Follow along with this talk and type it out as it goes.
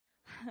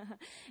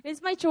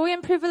It's my joy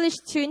and privilege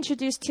to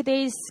introduce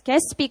today's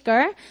guest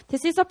speaker.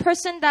 This is a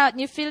person that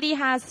New Philly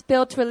has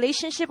built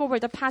relationship over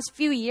the past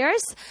few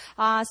years.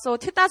 So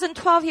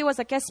 2012, he was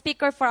a guest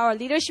speaker for our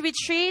leadership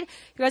retreat.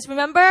 You guys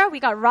remember? We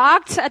got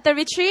rocked at the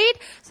retreat.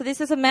 So this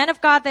is a man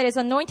of God that is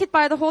anointed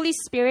by the Holy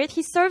Spirit.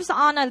 He serves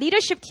on a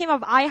leadership team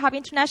of IHOP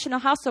International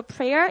House of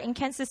Prayer in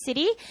Kansas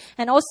City.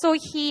 And also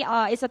he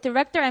is a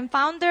director and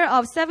founder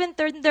of Seven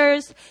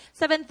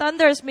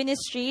Thunders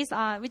Ministries,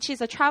 which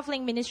is a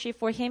traveling ministry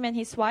for him and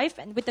his wife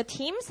and with the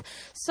teams.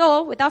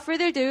 So without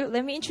further ado,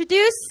 let me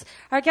introduce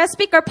our guest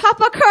speaker,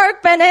 Papa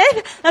Kirk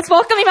Bennett. Let's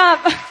welcome him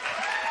up. Right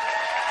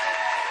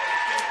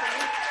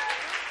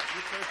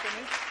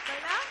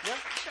now? Yeah.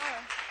 Sure.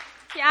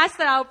 He asked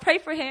that I'll pray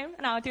for him,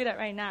 and I'll do that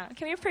right now.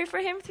 Can we pray for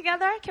him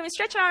together? Can we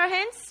stretch out our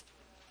hands?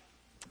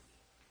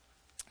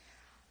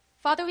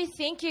 Father, we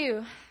thank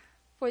you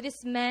for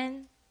this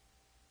man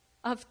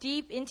of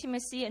deep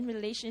intimacy and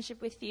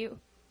relationship with you.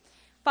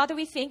 Father,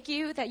 we thank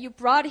you that you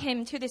brought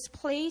him to this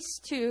place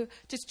to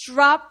just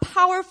drop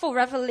powerful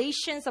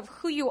revelations of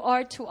who you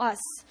are to us.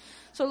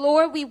 So,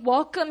 Lord, we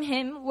welcome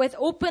him with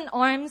open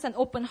arms and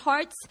open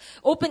hearts,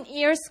 open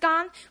ears,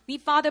 God. We,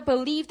 Father,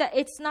 believe that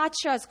it's not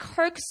just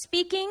Kirk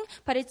speaking,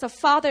 but it's a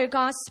Father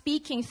God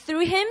speaking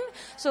through him.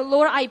 So,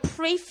 Lord, I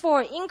pray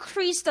for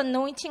increased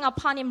anointing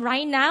upon him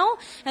right now.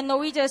 And,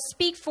 Lord, we just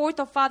speak forth,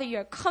 oh, Father,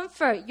 your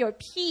comfort, your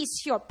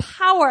peace, your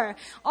power,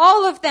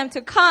 all of them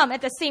to come at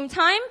the same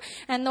time.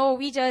 And, Lord,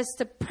 we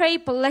just pray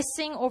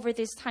blessing over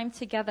this time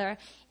together.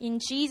 In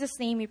Jesus'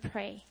 name we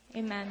pray.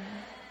 Amen.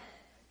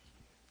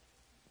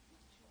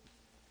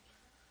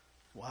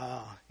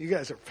 Wow, you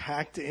guys are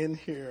packed in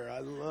here. I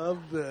love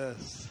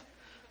this.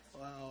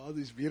 Wow, all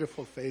these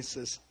beautiful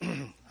faces.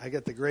 I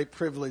get the great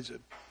privilege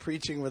of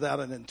preaching without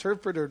an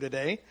interpreter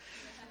today,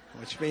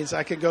 which means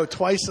I could go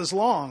twice as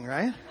long,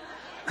 right?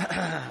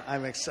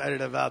 I'm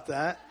excited about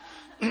that.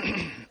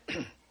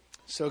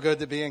 So good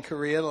to be in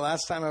Korea. The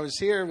last time I was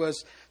here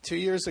was 2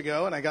 years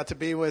ago, and I got to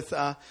be with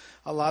a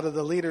lot of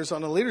the leaders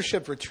on a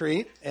leadership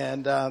retreat,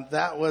 and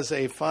that was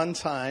a fun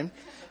time.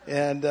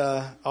 And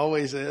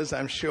always is,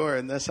 I'm sure,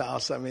 in this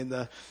house. I mean,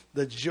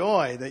 the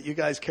joy that you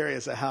guys carry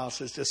as a house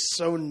is just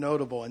so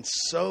notable and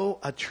so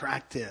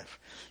attractive.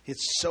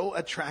 It's so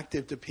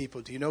attractive to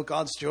people. Do you know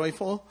God's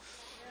joyful?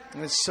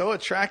 And it's so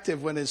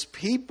attractive when his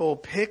people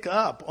pick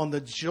up on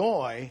the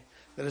joy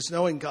that is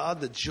knowing God,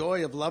 the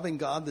joy of loving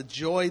God, the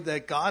joy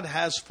that God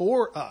has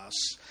for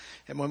us.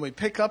 And when we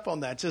pick up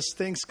on that, just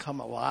things come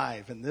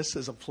alive. And this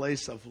is a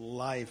place of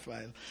life.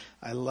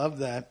 I love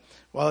that.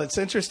 Well, it's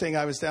interesting.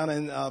 I was down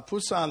in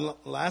Busan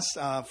last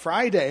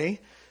Friday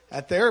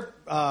at their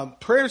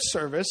prayer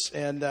service,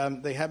 and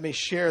they had me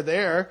share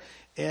there.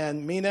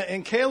 And Mina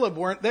and Caleb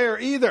weren't there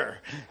either.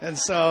 And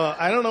so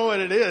I don't know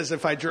what it is.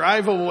 If I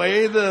drive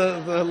away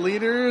the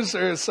leaders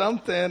or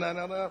something, I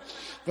don't know.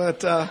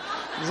 But I'm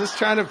just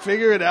trying to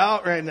figure it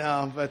out right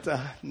now. But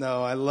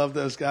no, I love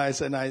those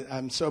guys. And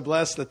I'm so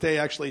blessed that they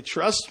actually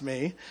trust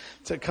me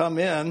to come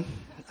in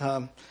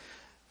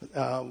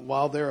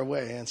while they're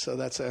away. And so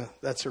that's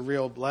a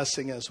real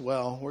blessing as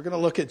well. We're going to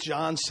look at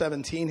John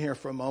 17 here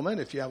for a moment.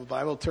 If you have a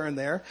Bible, turn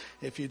there.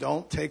 If you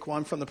don't, take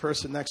one from the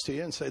person next to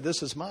you and say,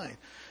 this is mine.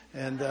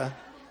 And I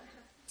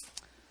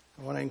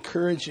want to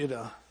encourage you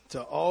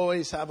to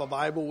always have a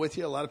Bible with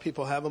you. A lot of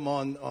people have them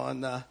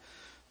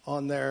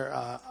on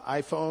their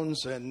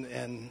iPhones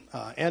and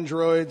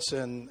Androids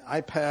and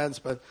iPads,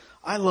 but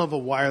I love a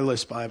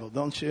wireless Bible,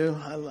 don't you?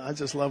 I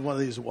just love one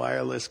of these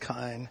wireless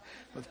kind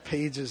with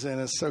pages in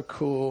it. It's so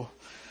cool.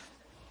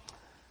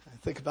 I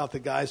think about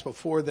the guys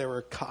before there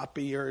were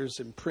copiers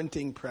and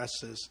printing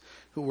presses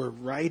who were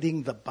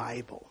writing the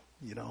Bible,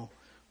 you know,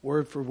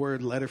 word for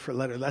word, letter for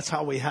letter. That's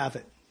how we have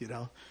it. You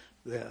know,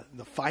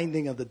 the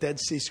finding of the Dead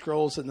Sea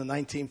Scrolls in the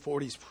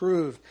 1940s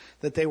proved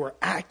that they were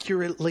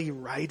accurately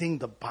writing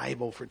the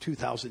Bible for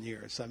 2,000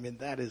 years. I mean,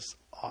 that is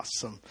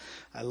awesome.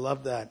 I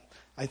love that.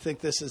 I think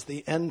this is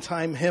the end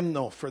time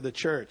hymnal for the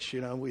church.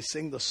 You know, we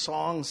sing the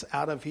songs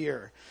out of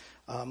here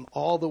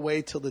all the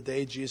way till the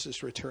day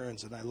Jesus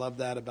returns. And I love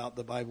that about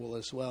the Bible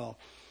as well.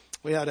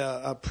 We had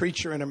a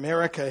preacher in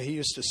America. He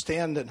used to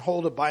stand and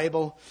hold a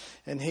Bible,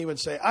 and he would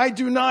say, I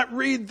do not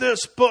read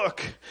this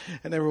book.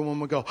 And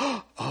everyone would go,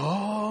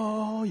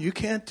 oh, you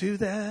can't do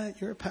that.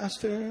 You're a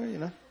pastor, you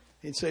know.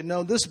 He'd say,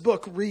 no, this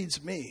book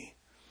reads me.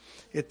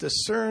 It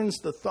discerns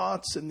the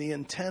thoughts and the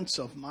intents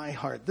of my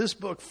heart. This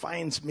book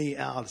finds me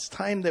out. It's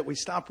time that we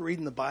stop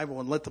reading the Bible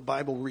and let the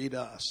Bible read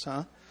us,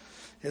 huh?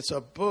 It's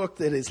a book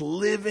that is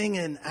living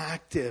and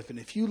active. And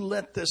if you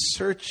let this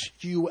search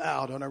you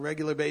out on a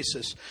regular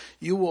basis,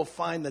 you will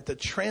find that the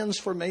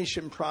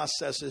transformation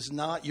process is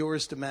not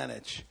yours to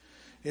manage.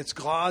 It's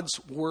God's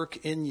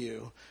work in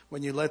you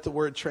when you let the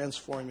Word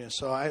transform you.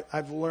 So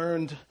I've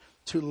learned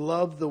to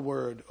love the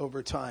Word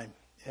over time.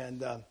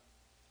 And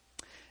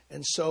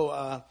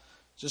so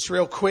just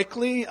real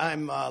quickly,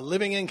 I'm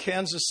living in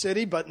Kansas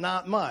City, but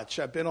not much.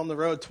 I've been on the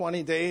road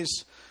 20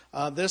 days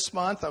This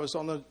month, I was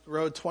on the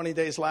road 20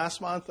 days last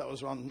month. I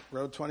was on the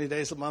road 20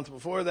 days the month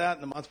before that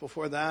and the month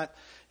before that.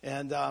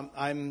 And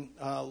I'm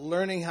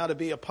learning how to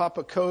be a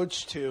Papa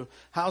coach to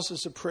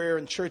houses of prayer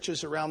and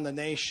churches around the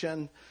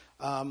nation.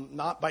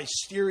 Not by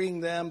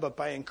steering them, but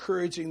by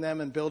encouraging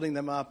them and building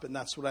them up, and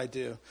that's what I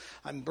do.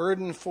 I'm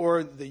burdened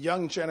for the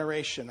young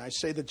generation. I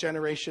say the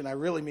generation, I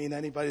really mean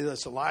anybody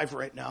that's alive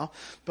right now,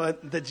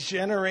 but the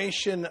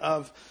generation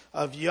of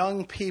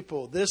young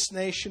people, this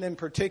nation in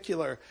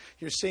particular,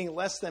 you're seeing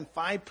less than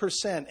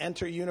 5%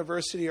 enter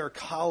university or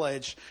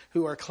college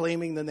who are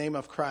claiming the name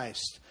of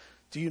Christ.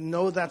 Do you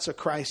know that's a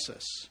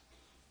crisis?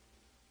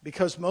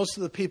 Because most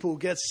of the people who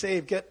get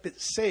saved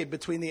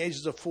between the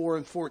ages of 4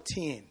 and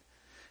 14.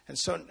 And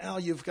so now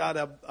you've got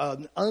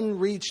an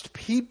unreached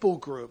people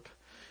group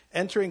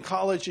entering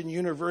college and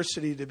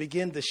university to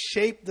begin to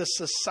shape the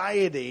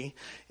society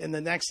in the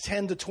next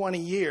 10 to 20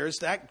 years.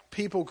 That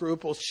people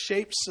group will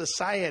shape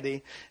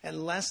society,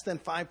 and less than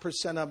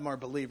 5% of them are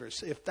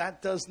believers. If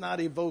that does not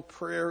evoke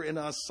prayer in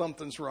us,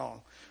 something's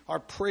wrong. Our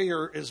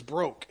prayer is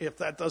broke if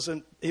that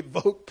doesn't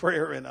evoke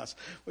prayer in us.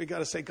 We got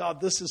to say,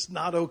 God, this is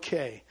not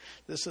okay.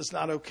 This is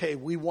not okay.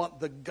 We want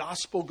the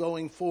gospel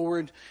going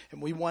forward,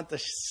 and we want the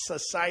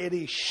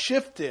society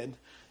shifted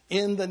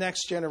in the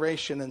next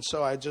generation. And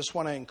so I just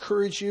want to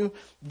encourage you,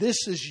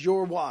 this is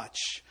your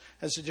watch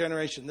as a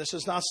generation. This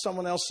is not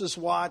someone else's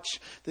watch.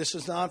 This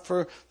is not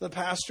for the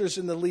pastors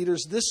and the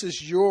leaders. This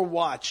is your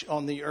watch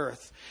on the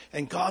earth.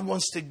 And God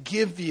wants to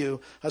give you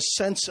a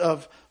sense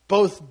of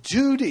both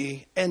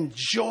duty and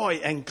joy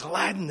and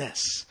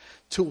gladness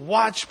to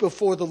watch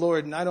before the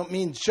Lord. And I don't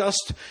mean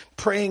just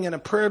praying in a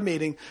prayer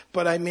meeting,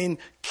 but I mean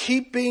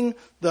keeping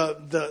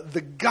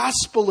the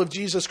gospel of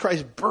Jesus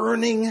Christ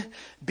burning,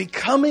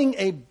 becoming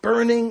a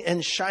burning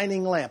and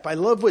shining lamp. I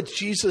love what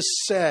Jesus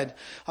said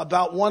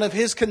about one of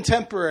his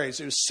contemporaries.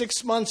 He was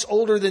 6 months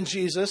older than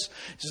Jesus.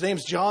 His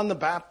name's John the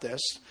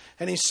Baptist.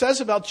 And he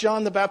says about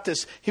John the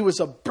Baptist, he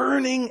was a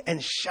burning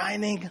and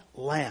shining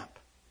lamp.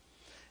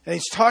 And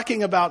he's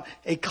talking about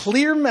a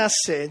clear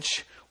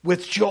message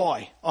with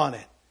joy on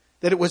it.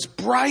 That it was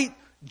bright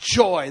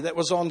joy that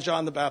was on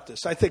John the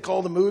Baptist. I think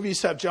all the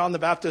movies have John the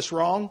Baptist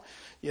wrong.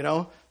 You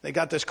know, they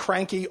got this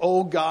cranky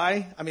old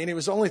guy. I mean, he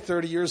was only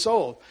 30 years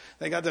old.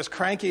 They got this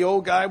cranky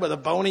old guy with a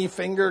bony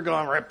finger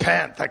going,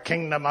 repent, the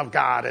kingdom of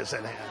God is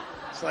at hand.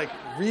 It's like,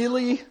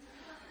 really?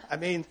 I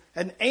mean,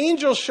 an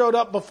angel showed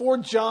up before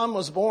John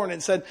was born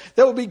and said,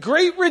 there will be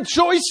great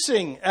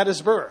rejoicing at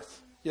his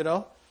birth, you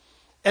know.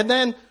 And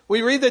then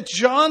we read that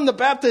John the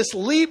Baptist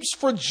leaps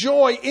for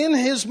joy in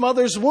his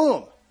mother's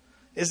womb.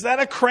 Is that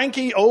a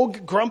cranky,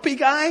 old, grumpy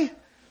guy?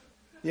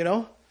 You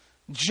know?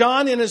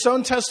 John, in his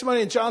own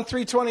testimony in John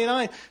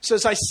 3:29,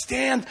 says, I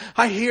stand,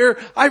 I hear,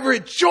 I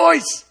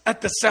rejoice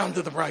at the sound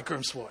of the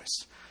bridegroom's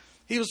voice.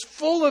 He was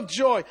full of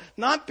joy,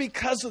 not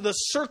because of the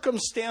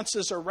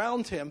circumstances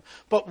around him,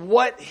 but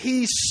what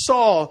he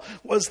saw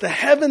was the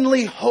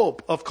heavenly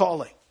hope of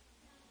calling.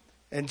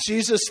 And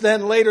Jesus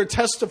then later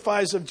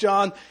testifies of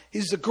John,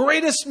 he's the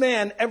greatest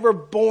man ever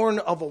born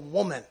of a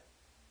woman.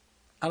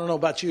 I don't know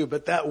about you,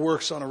 but that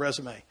works on a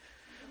resume.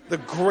 The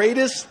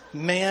greatest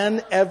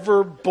man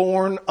ever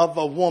born of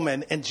a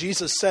woman. And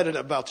Jesus said it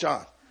about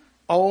John.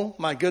 Oh,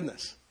 my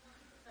goodness.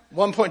 At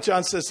one point,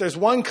 John says, there's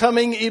one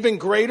coming even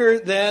greater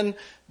than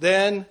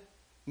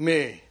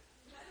me.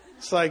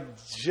 It's like,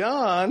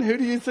 John, who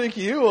do you think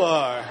you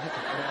are?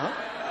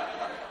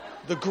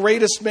 The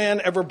greatest man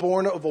ever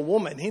born of a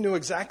woman. He knew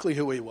exactly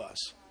who he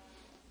was.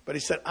 But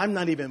he said, I'm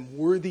not even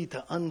worthy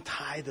to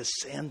untie the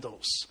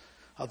sandals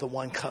of the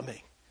one coming.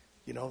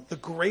 You know, the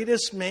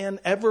greatest man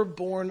ever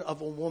born of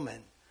a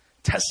woman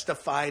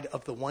testified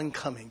of the one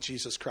coming,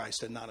 Jesus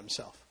Christ, and not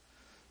himself.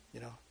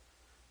 You know.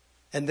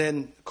 And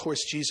then, of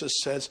course, Jesus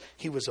says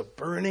he was a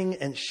burning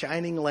and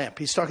shining lamp.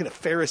 He's talking to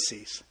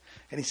Pharisees.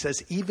 And he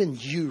says, even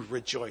you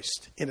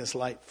rejoiced in his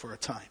light for a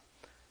time.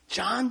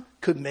 John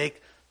could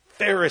make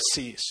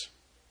Pharisees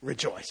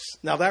rejoice.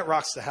 Now that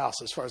rocks the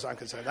house as far as I'm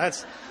concerned.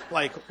 That's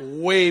like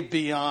way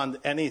beyond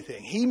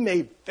anything. He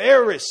made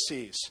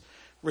Pharisees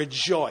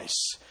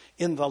rejoice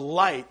in the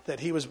light that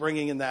he was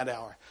bringing in that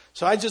hour.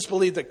 So I just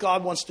believe that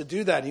God wants to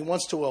do that. He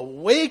wants to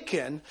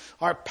awaken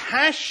our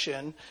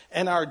passion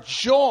and our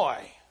joy.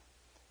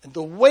 And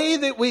the way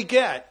that we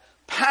get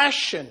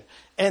passion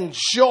and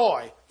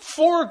joy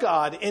for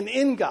God and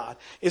in God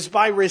is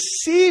by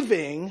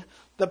receiving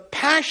the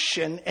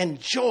passion and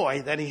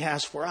joy that he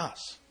has for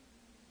us.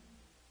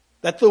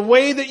 That the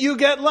way that you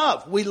get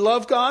love, we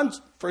love God,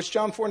 1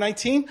 John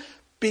 4:19,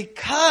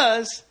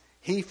 because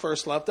he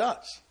first loved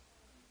us.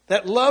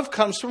 That love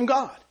comes from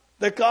God.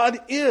 That God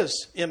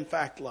is, in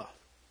fact, love.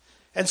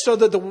 And so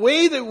that the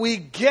way that we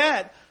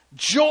get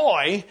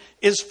joy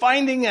is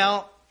finding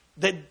out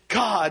that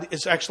God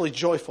is actually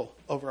joyful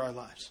over our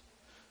lives.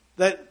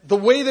 That the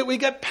way that we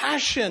get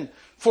passion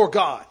for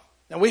God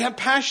Now, we have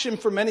passion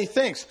for many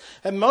things,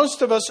 and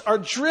most of us are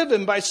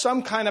driven by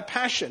some kind of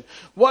passion.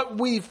 What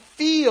we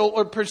feel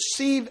or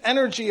perceive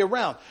energy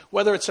around,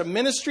 whether it's a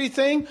ministry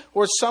thing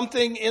or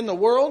something in the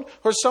world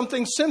or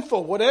something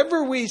sinful,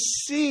 whatever we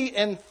see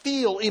and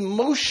feel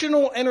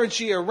emotional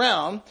energy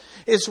around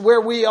is where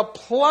we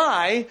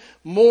apply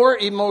more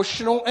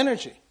emotional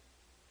energy.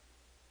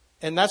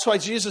 And that's why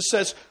Jesus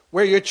says,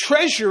 where your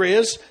treasure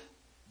is,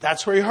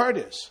 that's where your heart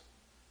is.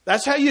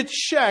 That's how you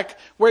check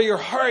where your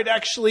heart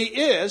actually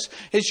is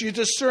you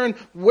discern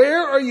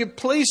where are you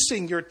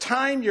placing your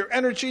time, your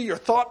energy, your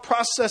thought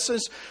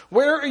processes?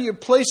 Where are you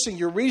placing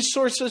your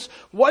resources?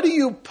 What are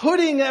you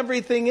putting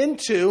everything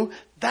into?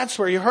 That's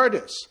where your heart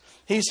is.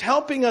 He's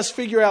helping us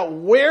figure out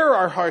where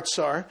our hearts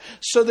are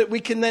so that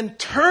we can then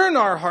turn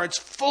our hearts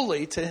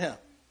fully to Him.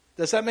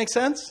 Does that make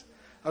sense?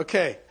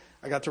 Okay,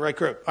 I got the right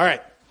group. All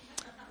right.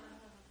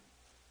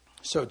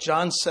 So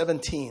John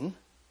 17.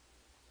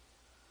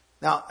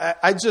 Now,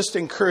 I just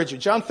encourage you.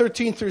 John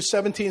 13 through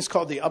 17 is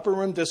called the Upper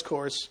Room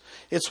Discourse.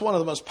 It's one of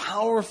the most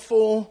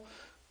powerful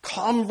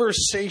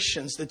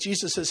conversations that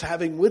Jesus is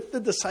having with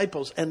the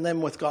disciples and then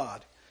with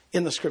God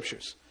in the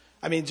Scriptures.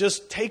 I mean,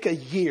 just take a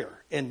year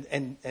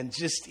and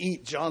just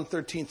eat John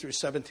 13 through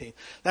 17.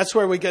 That's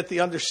where we get the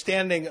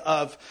understanding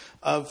of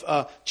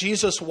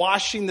Jesus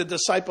washing the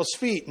disciples'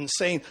 feet and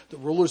saying, the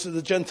rulers of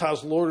the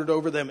Gentiles lord it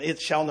over them. It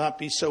shall not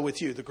be so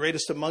with you. The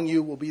greatest among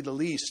you will be the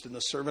least and the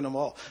servant of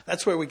all.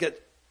 That's where we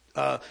get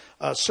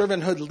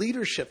servanthood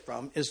leadership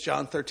from is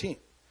John 13.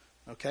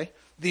 Okay?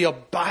 The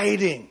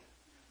abiding.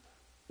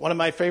 One of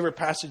my favorite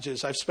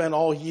passages. I've spent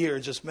all year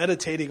just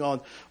meditating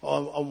on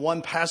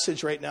one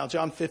passage right now.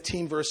 John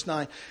 15, verse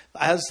 9.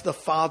 As the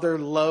Father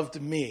loved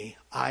me,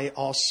 I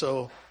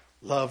also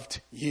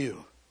loved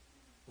you.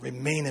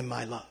 Remain in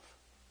my love.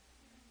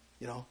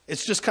 You know,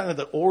 it's just kind of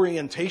the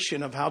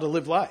orientation of how to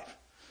live life.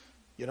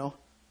 You know,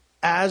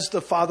 as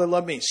the Father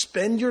loved me.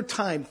 Spend your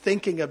time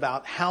thinking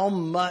about how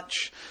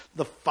much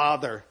the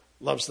Father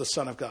loves the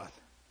Son of God.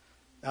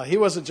 Now, he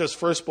wasn't just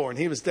firstborn.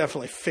 He was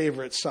definitely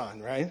favorite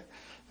son, right?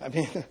 I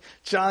mean,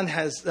 God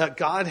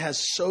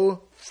has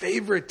so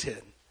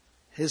favorited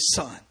his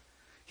Son.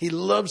 He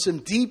loves him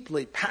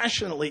deeply,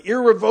 passionately,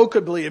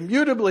 irrevocably,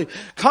 immutably,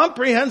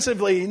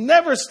 comprehensively. He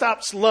never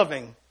stops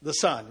loving the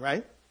Son,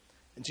 right?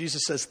 And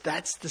Jesus says,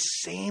 that's the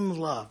same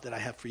love that I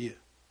have for you.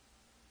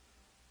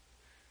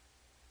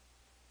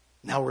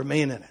 Now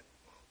remain in it.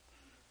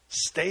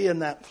 Stay in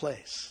that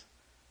place.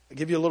 I'll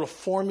give you a little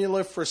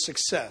formula for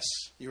success.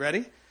 You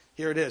ready?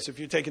 Here it is. If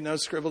you're taking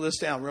notes, scribble this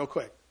down real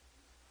quick.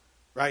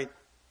 Right?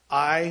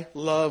 I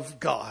love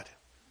God.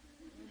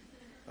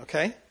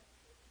 Okay?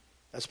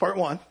 That's part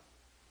one.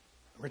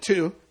 Number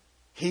two,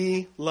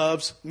 He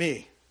loves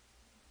me.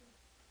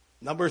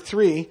 Number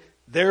three,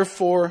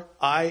 therefore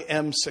I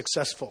am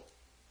successful.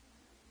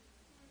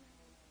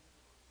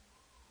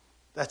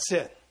 That's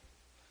it.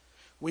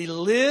 We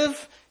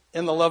live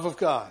in the love of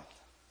God.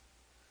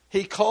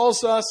 He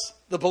calls us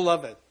the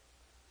beloved.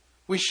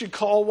 We should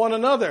call one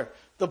another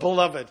the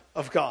beloved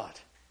of God.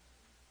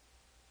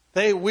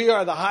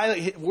 We're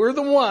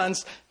the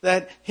ones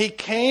that He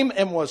came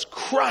and was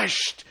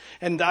crushed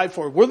and died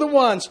for. We're the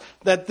ones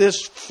that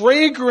this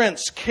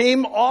fragrance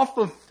came off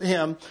of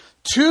Him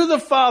to the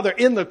Father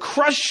in the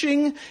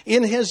crushing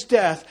in His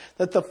death,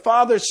 that the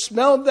Father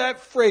smelled that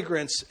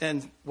fragrance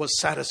and was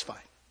satisfied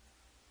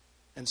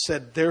and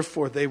said,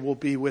 therefore they will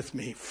be with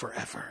me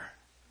forever.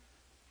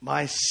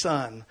 My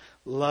Son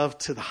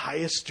loved to the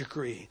highest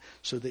degree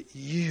so that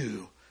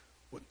you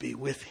would be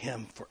with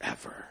Him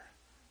forever.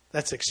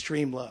 That's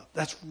extreme love.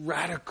 That's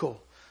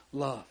radical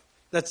love.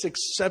 That's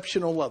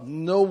exceptional love.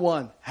 No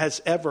one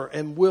has ever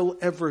and will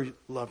ever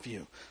love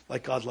you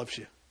like God loves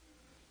you.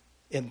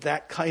 In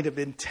that kind of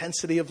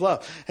intensity of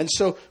love. And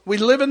so we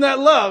live in that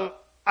love.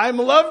 I'm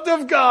loved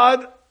of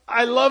God.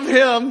 I love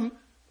Him.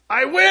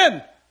 I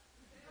win.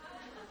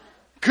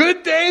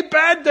 Good day,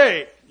 bad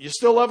day. You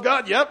still love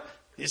God? Yep.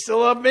 You still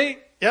love me?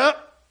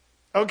 Yep.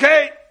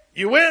 Okay.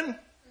 You win.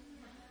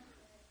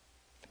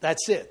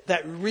 That's it.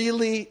 That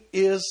really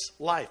is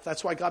life.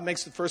 That's why God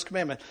makes the first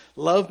commandment.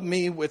 Love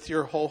me with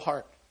your whole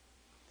heart.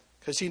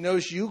 Because He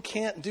knows you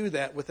can't do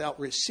that without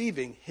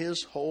receiving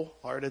His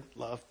wholehearted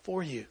love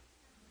for you.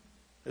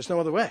 There's no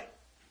other way.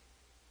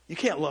 You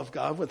can't love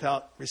God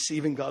without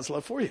receiving God's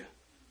love for you.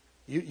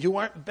 You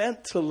aren't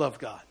bent to love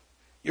God.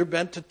 You're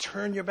bent to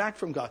turn your back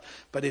from God.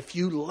 But if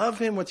you love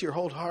Him with your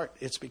whole heart,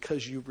 it's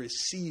because you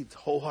received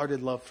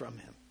wholehearted love from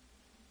Him.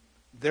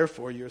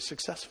 Therefore, you're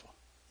successful.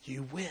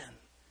 You win.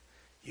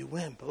 You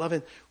win.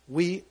 Beloved,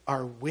 we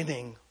are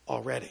winning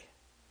already.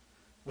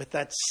 With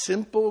that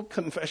simple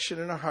confession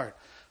in our heart,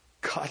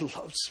 God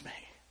loves me.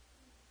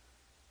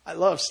 I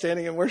love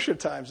standing in worship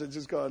times and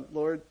just going,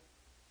 Lord,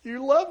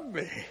 you love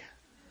me.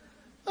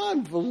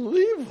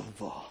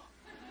 Unbelievable.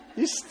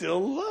 You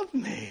still love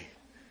me.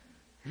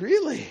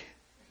 Really?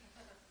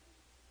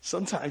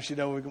 Sometimes, we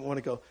want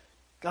to go,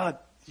 God,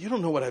 you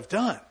don't know what I've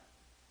done.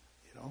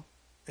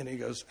 And He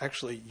goes,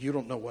 actually, you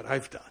don't know what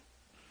I've done.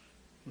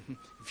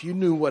 If you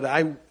knew what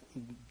I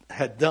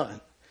had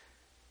done,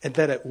 and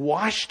that it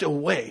washed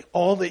away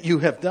all that you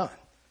have done,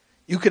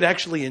 you could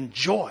actually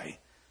enjoy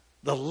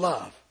the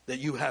love that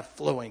you have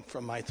flowing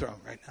from my throne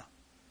right now.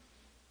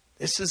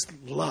 This is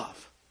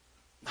love.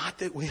 Not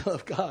that we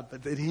love God,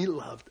 but that he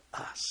loved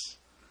us.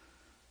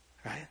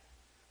 Right?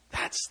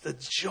 That's the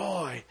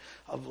joy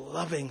of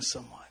loving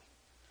someone,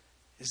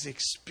 is the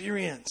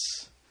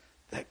experience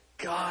that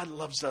God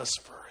loves us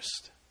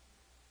first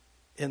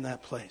in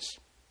that place.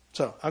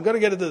 So I'm going to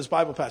get into this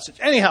Bible passage.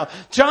 Anyhow,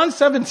 John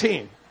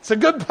 17. It's a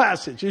good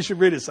passage. You should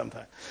read it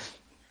sometime.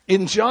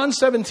 In John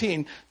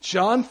 17,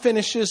 John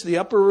finishes the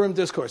upper room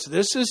discourse.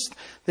 Jesus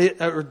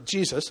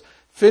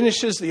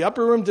finishes the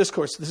upper room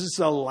discourse. This is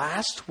the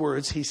last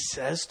words he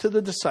says to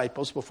the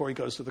disciples before he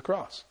goes to the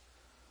cross.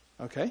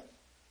 Okay?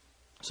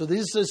 So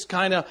these is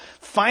kind of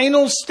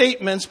final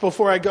statements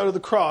before I go to the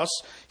cross.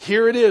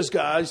 Here it is,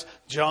 guys.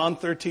 John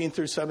 13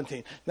 through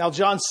 17. Now,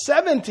 John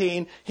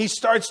 17, he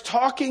starts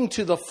talking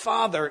to the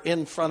Father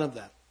in front of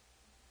them.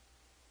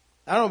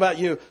 I don't know about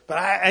you, but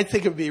I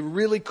think it would be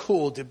really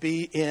cool to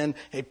be in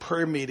a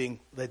prayer meeting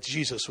that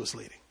Jesus was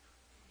leading.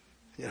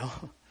 You know,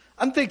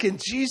 I'm thinking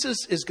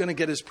Jesus is going to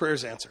get his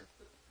prayers answered.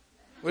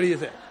 What do you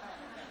think?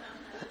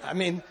 I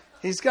mean,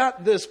 he's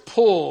got this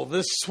pull,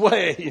 this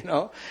sway, you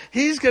know.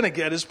 He's going to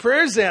get his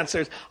prayers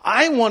answered.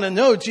 I want to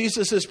know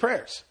Jesus'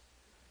 prayers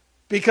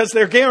because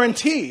they're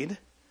guaranteed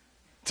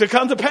to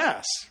come to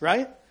pass,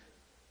 right?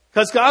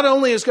 Because God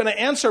only is going to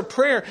answer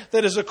prayer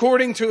that is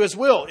according to his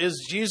will.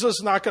 Is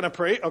Jesus not going to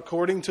pray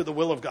according to the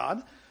will of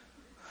God?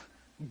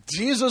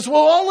 Jesus will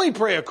only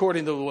pray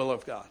according to the will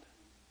of God.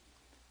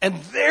 And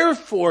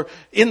therefore,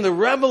 in the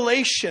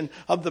revelation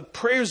of the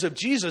prayers of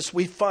Jesus,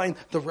 we find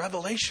the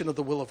revelation of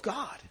the will of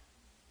God.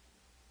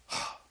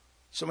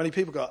 So many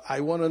people go, I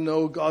want to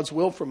know God's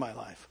will for my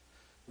life.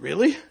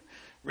 Really?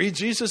 Read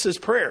Jesus'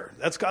 prayer.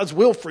 That's God's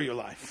will for your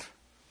life.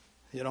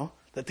 You know?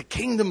 That the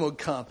kingdom would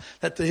come,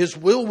 that his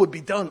will would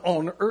be done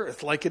on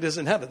earth like it is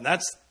in heaven.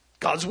 That's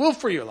God's will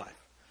for your life.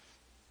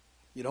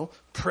 You know,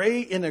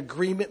 pray in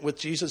agreement with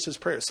Jesus'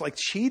 prayers. It's like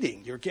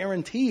cheating. You're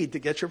guaranteed to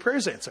get your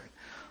prayers answered.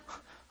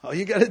 All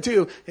you got to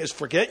do is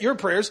forget your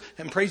prayers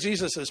and pray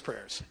Jesus'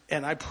 prayers.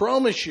 And I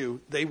promise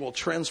you, they will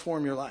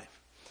transform your life.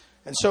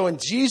 And so in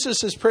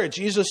Jesus' prayer,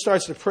 Jesus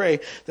starts to pray.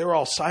 They're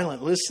all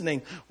silent,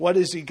 listening. What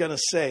is he going to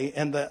say?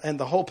 And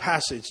the whole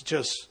passage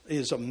just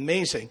is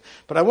amazing.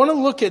 But I want to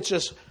look at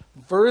just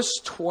verse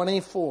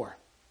 24.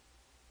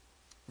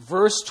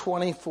 Verse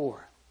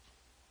 24.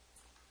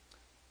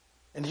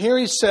 And here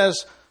he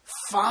says,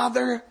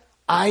 Father,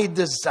 I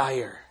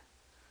desire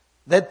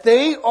that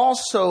they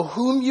also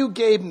whom you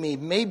gave me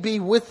may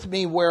be with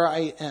me where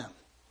I am,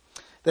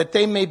 that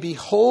they may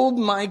behold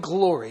my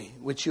glory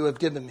which you have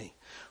given me.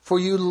 For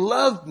you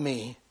loved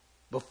me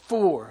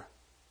before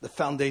the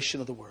foundation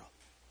of the world.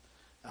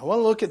 I want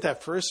to look at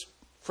that first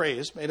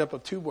phrase made up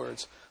of two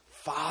words.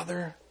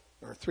 Father,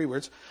 or three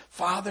words.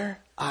 Father,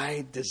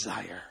 I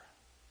desire.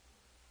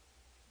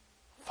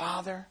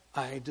 Father,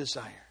 I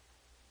desire.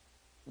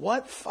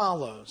 What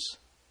follows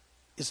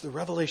is the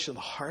revelation of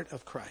the heart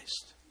of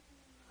Christ.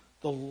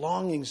 The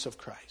longings of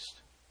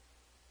Christ.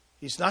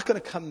 He's not going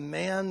to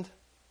command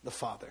the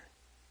Father.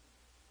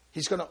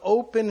 He's going to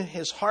open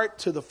his heart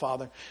to the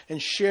Father and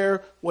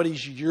share what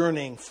he's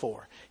yearning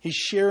for. He's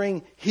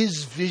sharing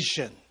his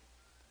vision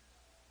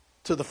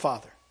to the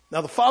Father.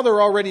 Now, the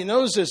Father already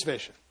knows his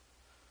vision.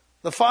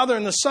 The Father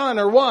and the Son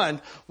are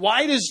one.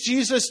 Why does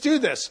Jesus do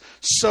this?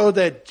 So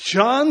that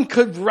John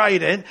could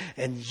write it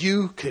and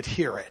you could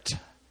hear it.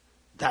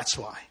 That's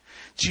why.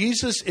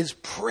 Jesus is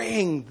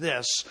praying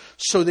this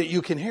so that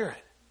you can hear it.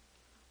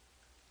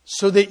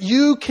 So that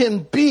you can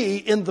be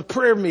in the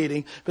prayer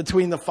meeting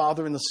between the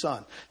Father and the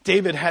Son.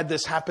 David had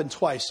this happen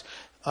twice.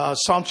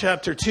 Psalm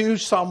chapter 2,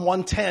 Psalm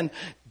 110.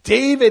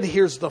 David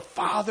hears the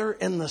Father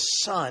and the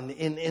Son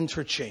in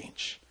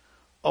interchange.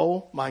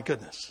 Oh my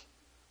goodness.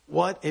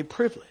 What a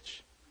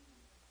privilege.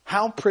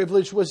 How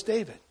privileged was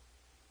David?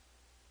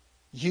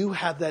 You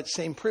have that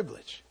same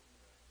privilege.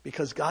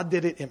 Because God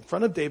did it in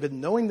front of David,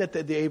 knowing that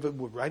David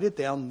would write it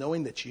down,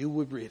 knowing that you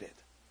would read it.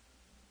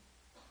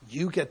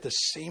 You get the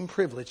same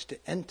privilege to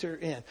enter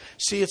in.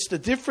 See, it's the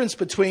difference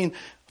between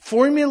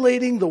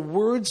formulating the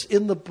words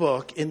in the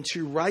book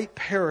into right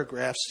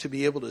paragraphs to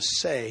be able to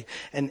say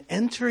and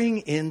entering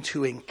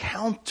into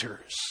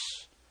encounters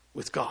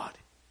with God.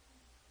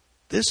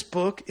 This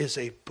book is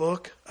a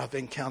book of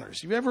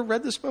encounters. You ever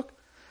read this book?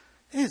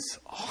 It's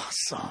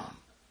awesome.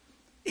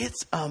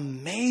 It's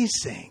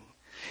amazing.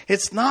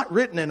 It's not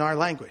written in our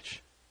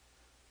language.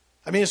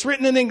 I mean, it's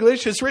written in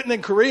English, it's written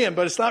in Korean,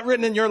 but it's not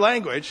written in your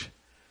language.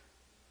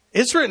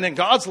 It's written in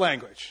God's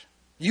language.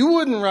 You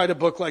wouldn't write a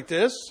book like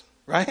this,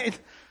 right?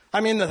 I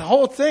mean, the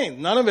whole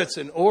thing, none of it's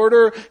in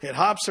order. It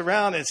hops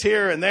around. It's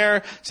here and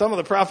there. Some of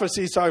the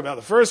prophecies talk about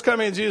the first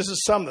coming of Jesus,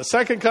 some the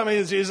second coming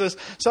of Jesus.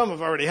 Some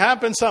have already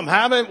happened, some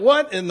haven't.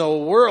 What in the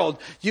world?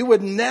 You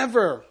would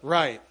never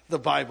write the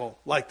Bible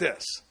like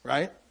this,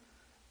 right?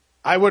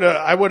 I would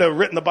have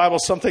written the Bible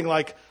something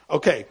like,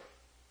 okay,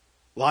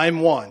 line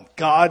 1,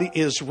 God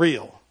is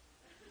real.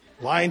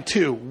 Line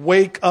 2,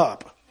 wake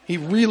up. He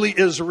really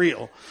is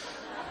real.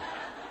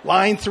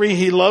 Line 3,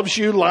 he loves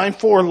you. Line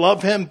 4,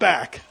 love him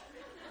back.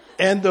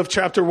 End of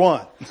chapter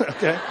 1.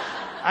 Okay.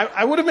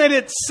 I would have made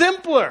it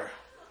simpler,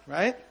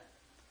 right?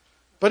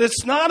 But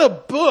it's not a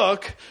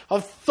book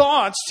of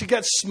thoughts to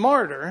get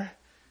smarter.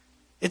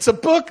 It's a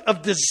book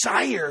of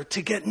desire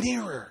to get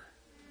nearer.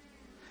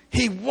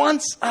 He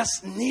wants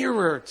us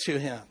nearer to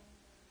him.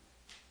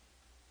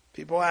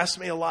 People ask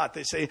me a lot.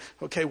 They say,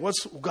 okay,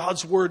 what's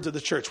God's word to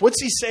the church?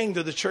 What's he saying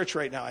to the church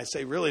right now? I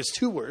say, really, it's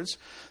 2 words.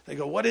 They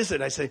go, what is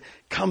it? I say,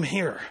 come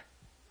here.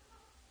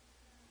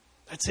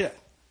 That's it.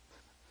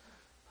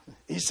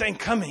 He's saying,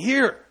 come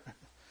here.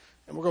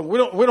 And we're going,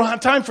 we don't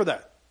have time for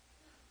that.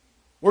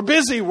 We're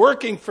busy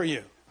working for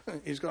you.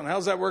 He's going,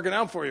 how's that working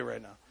out for you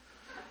right now?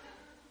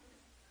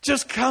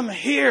 Just come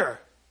here.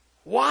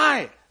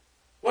 Why?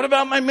 What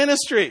about my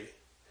ministry?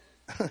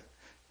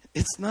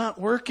 It's not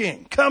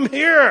working. Come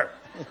here.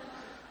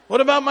 What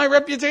about my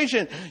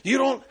reputation? You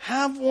don't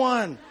have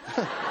one.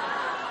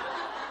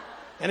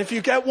 And if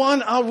you get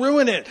one, I'll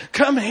ruin it.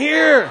 Come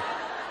here.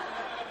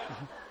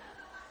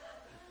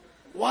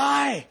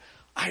 Why?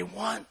 I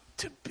want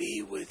to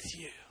be with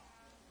you.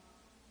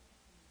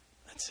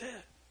 That's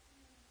it.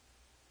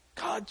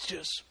 God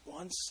just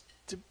wants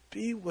to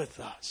be with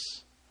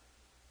us.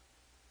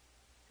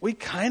 We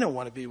kind of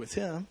want to be with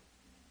him.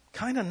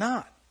 Kind of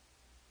not.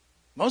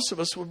 Most of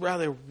us would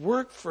rather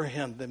work for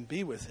him than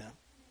be with him.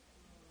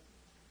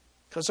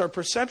 Because our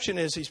perception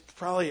is he's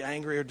probably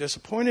angry or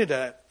disappointed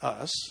at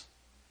us.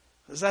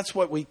 Because that's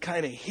what we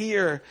kind of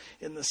hear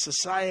in the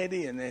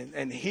society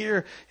and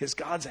hear is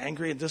God's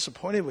angry and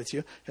disappointed with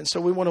you. And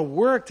so we want to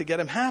work to get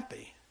him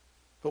happy.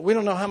 But we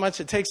don't know how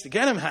much it takes to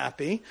get him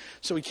happy.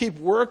 So we keep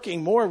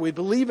working more. We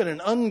believe in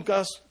an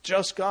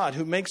unjust God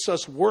who makes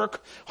us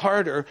work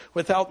harder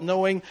without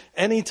knowing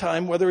any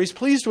time whether he's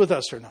pleased with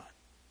us or not.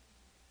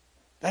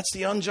 That's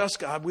the unjust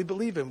God we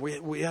believe in.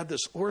 We have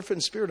this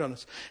orphan spirit on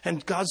us.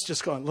 And God's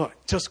just going, look,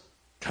 just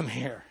come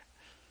here.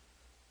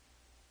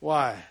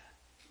 Why?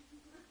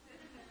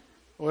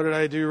 What did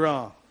I do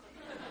wrong?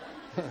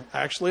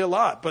 Actually, a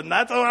lot. But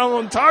not what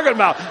I'm talking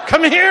about.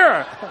 Come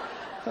here.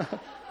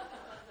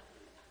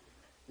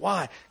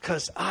 Why?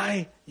 Because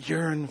I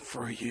yearn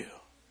for you.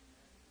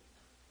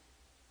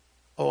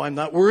 Oh, I'm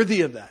not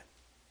worthy of that.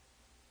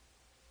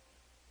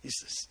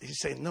 He's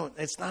saying, no,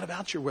 it's not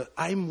about your worth.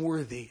 I'm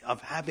worthy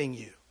of having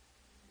you.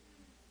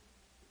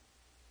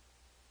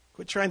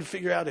 Quit trying to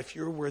figure out if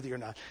you're worthy or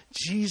not.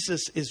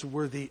 Jesus is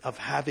worthy of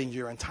having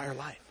your entire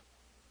life.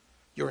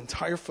 Your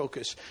entire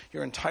focus,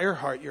 your entire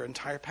heart, your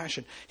entire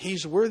passion.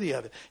 He's worthy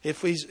of it.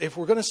 If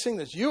we're going to sing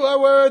this, you are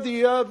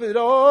worthy of it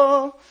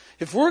all.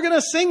 If we're going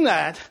to sing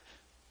that,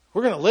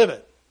 we're going to live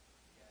it.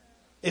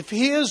 If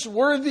he is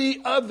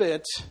worthy of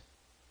it,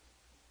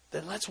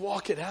 then let's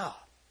walk it out.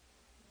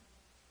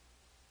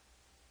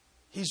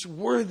 He's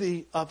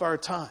worthy of our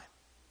time.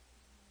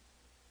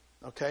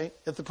 Okay?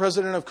 If the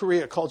president of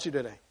Korea called you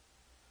today,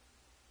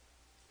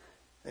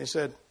 and he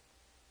said,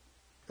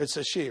 it's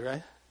a she,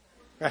 right?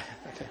 Right,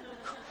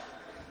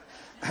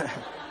 okay.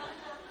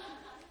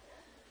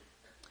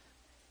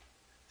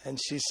 And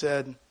she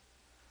said,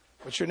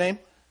 what's your name?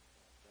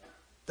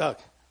 Doug.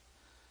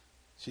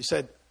 She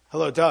said,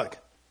 hello, Doug.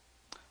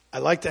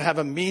 I'd like to have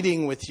a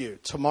meeting with you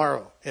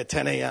tomorrow at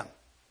 10 a.m.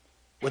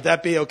 Would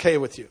that be okay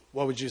with you?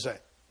 What would you say?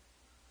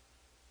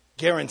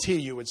 Guarantee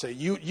you would say,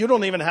 you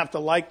don't even have to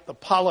like the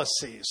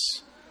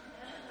policies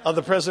of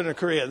the president of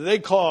Korea. They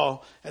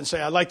call and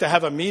say, I'd like to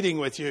have a meeting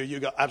with you. You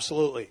go,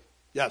 absolutely.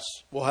 Yes,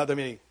 we'll have the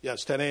meeting.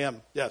 Yes, 10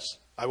 a.m. Yes,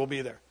 I will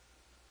be there.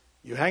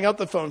 You hang up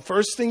the phone.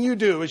 First thing you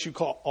do is you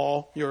call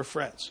all your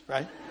friends,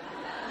 right?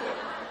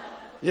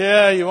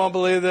 Yeah, you won't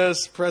believe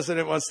this.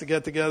 President wants to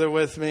get together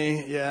with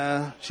me.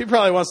 Yeah, she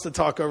probably wants to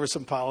talk over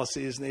some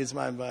policies, needs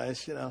my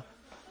advice, you know.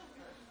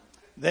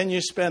 Then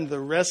you spend the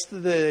rest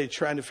of the day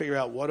trying to figure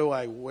out, what do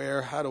I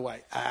wear? How do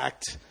I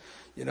act?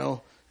 You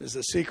know, is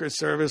the Secret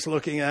Service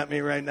looking at me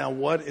right now?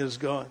 What is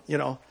going, you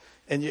know?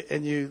 And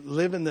you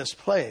live in this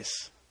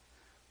place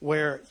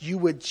where you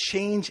would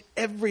change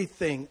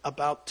everything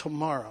about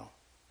tomorrow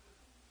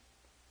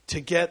to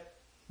get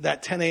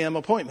that 10 a.m.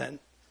 appointment,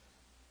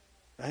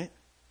 right?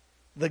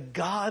 The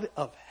God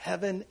of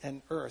heaven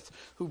and earth,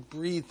 who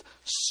breathed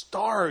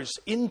stars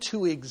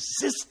into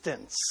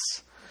existence,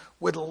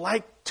 would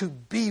like to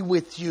be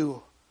with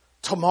you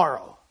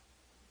tomorrow.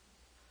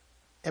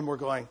 And we're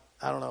going,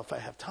 I don't know if I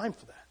have time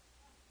for that.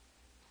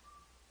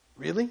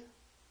 Really?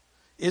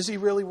 Is he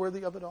really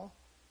worthy of it all?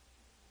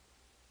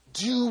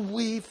 Do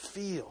we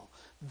feel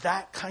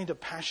that kind of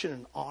passion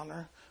and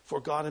honor for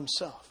God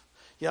himself?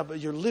 Yeah, but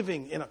you're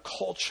living in a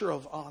culture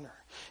of honor.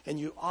 And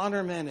you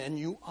honor men and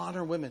you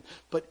honor women.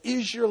 But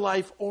is your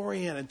life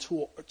oriented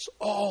towards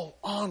all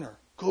honor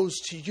goes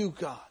to you,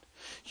 God?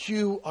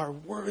 You are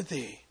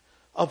worthy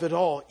of it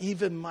all.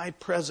 Even my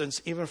presence,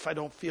 even if I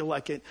don't feel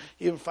like it,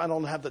 even if I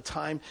don't have the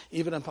time,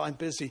 even if I'm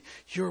busy,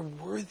 you're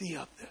worthy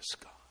of this,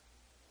 God.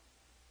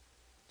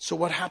 So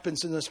what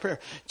happens in this prayer?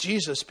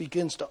 Jesus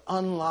begins to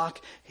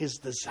unlock his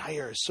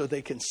desires so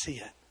they can see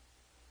it.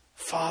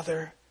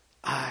 Father,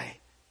 I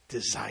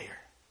desire.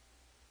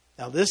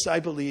 Now this, I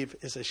believe,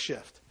 is a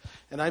shift.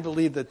 And I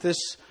believe that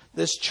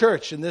this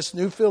church and this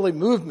New Philly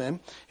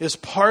movement is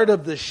part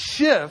of the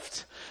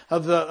shift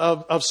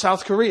of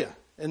South Korea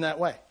in that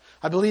way.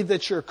 I believe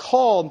that you're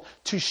called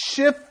to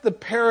shift the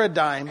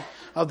paradigm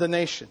of the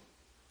nation.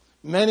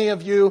 Many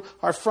of you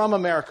are from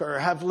America or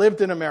have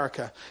lived in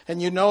America,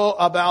 and you know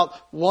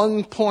about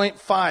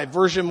 1.5,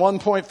 version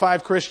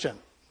 1.5 Christian,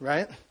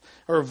 right?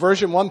 Or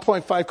version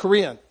 1.5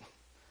 Korean,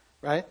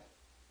 right?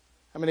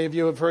 How many of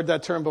you have heard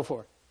that term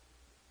before?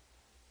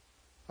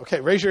 Okay,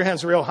 raise your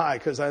hands real high,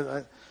 because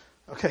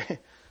okay.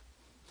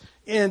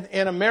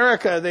 In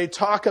America, they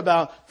talk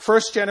about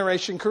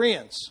first-generation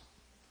Koreans.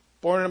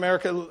 Born in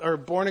America or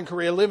born in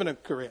Korea, live in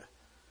Korea.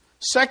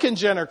 Second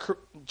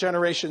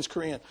generation's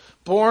Korean.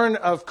 Born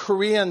of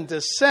Korean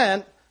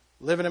descent,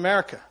 live in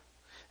America.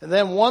 And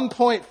then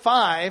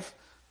 1.5,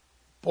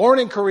 born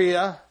in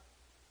Korea,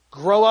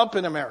 grow up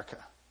in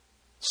America.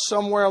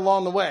 Somewhere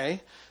along the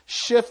way,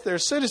 shift their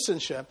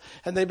citizenship,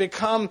 and they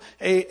become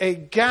a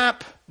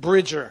gap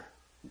bridger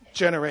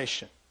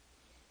generation.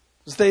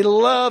 They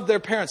love their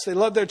parents. They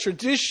love their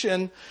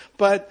tradition,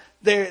 but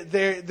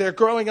they're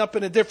growing up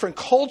in a different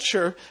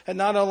culture. And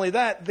not only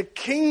that, the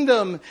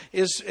kingdom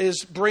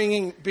is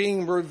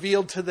being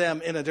revealed to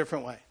them in a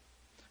different way.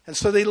 And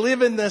so they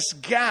live in this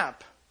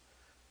gap.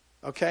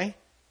 Okay?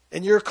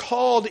 And you're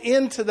called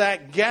into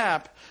that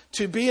gap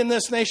to be in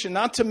this nation,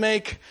 not to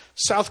make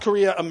South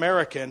Korea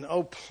American.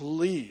 Oh,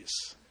 please.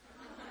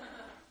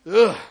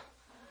 Ugh.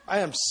 I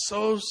am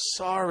so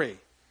sorry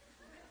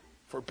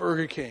for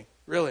Burger King.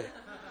 Really.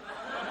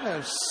 I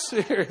am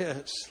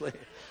seriously.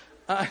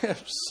 I am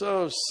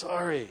so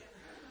sorry.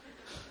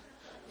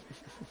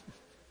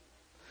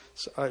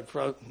 So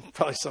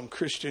probably some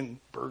Christian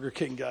Burger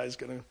King guy is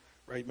going to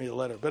write me a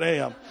letter. But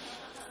anyhow,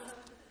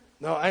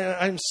 no,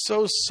 I'm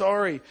so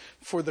sorry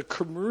for the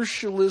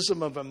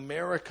commercialism of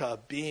America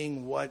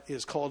being what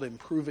is called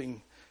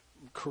improving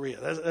Korea.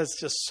 That's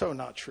just so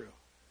not true.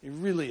 It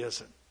really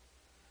isn't.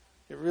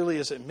 It really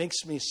isn't. It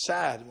makes me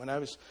sad.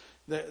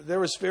 There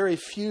was very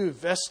few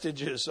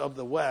vestiges of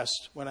the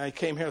West when I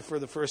came here for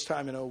the first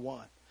time in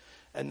 2001.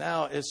 And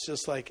now it's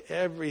just like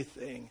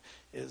everything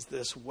is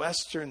this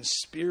Western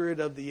spirit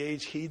of the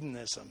age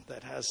hedonism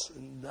that has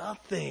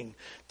nothing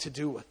to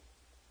do with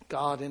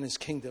God and his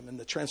kingdom and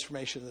the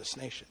transformation of this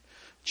nation.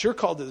 But you're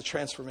called to the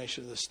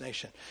transformation of this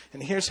nation.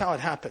 And here's how it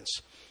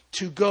happens.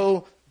 To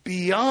go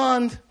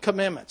beyond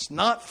commandments,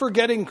 not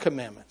forgetting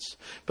commandments,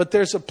 but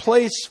there's a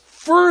place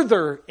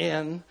further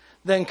in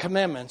than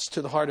commandments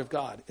to the heart of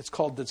God. It's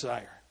called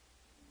desire.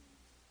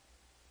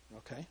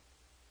 Okay?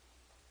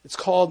 It's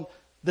called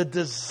the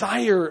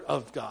desire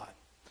of God.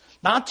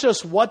 Not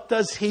just what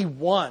does he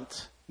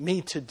want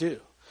me to do,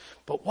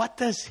 but what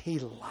does he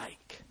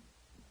like?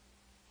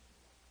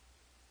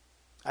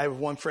 I have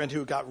one friend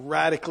who got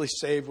radically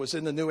saved, was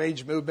in the New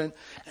Age movement,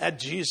 had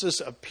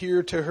Jesus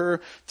appear to her,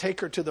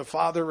 take her to the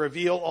Father,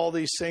 reveal all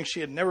these things.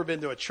 She had never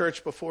been to a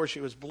church before. She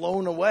was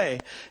blown away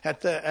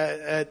at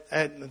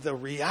the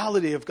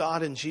reality of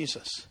God and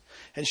Jesus.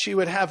 And she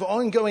would have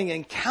ongoing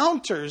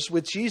encounters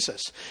with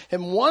Jesus.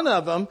 And one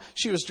of them,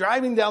 she was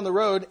driving down the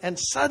road, and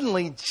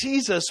suddenly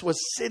Jesus was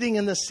sitting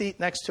in the seat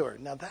next to her.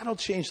 Now, that'll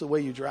change the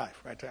way you drive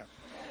right there.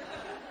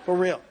 For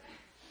real.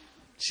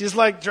 She's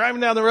like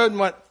driving down the road and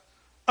went,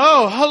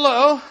 "Oh,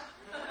 hello."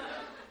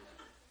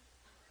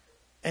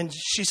 And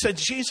she said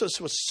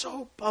Jesus was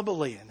so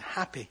bubbly and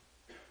happy.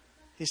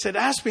 He said,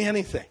 "Ask me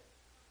anything.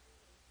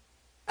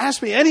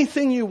 Ask me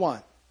anything you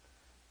want."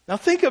 Now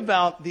think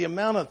about the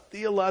amount of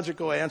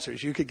theological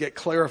answers you could get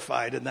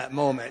clarified in that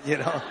moment, you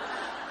know.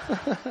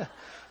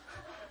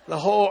 The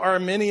whole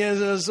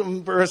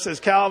Arminianism versus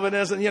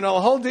Calvinism, you know,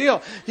 the whole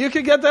deal. You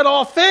could get that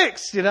all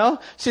fixed, you know.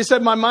 She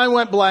said, "My mind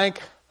went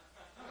blank."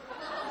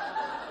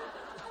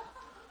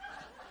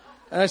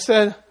 And I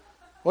said,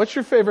 "What's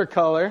your favorite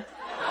color?"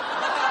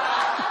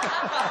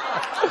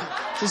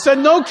 She said,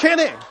 "No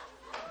kidding."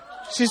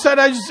 She said,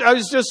 I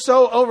was just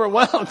so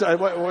overwhelmed.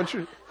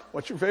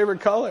 What's your favorite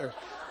color?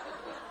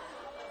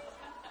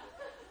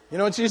 You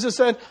know what Jesus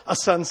said? A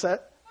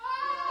sunset.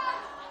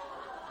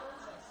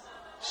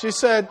 She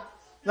said,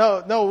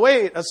 no,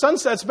 wait. A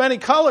sunset's many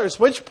colors.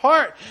 Which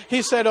part?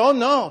 He said, "Oh,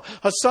 no.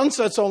 A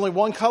sunset's only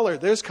one color.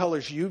 There's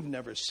colors you've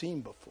never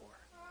seen before."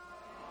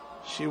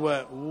 She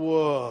went,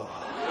 "Whoa."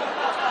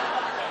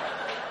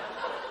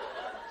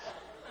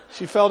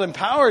 She felt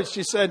empowered.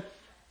 She said,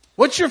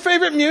 "What's your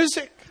favorite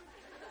music?"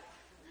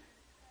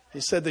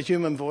 He said, "The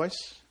human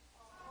voice."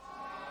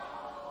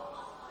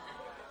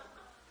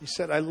 He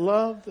said, "I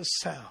love the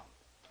sound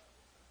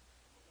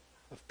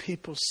of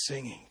people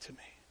singing to me."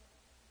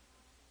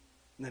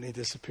 And then he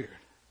disappeared.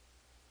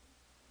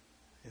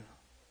 You know.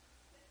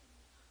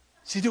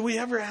 See, do we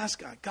ever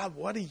ask God,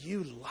 what do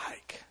you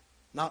like?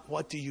 Not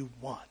what do you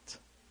want?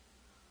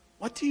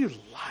 What do you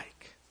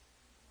like?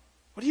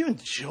 What do you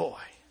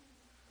enjoy?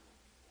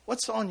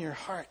 What's on your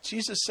heart?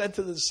 Jesus said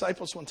to the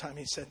disciples one time,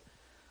 he said,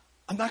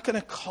 "I'm not going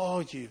to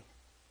call you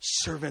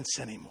servants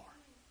anymore.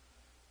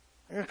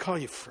 I'm going to call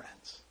you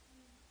friends."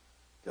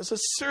 Because a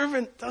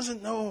servant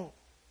doesn't know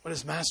what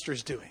his master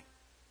is doing.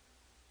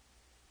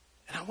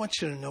 And I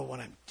want you to know what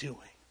I'm doing.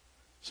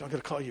 So I'm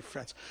going to call you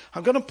friends.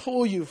 I'm going to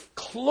pull you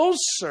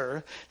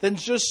closer than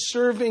just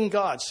serving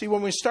God. See,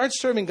 when we start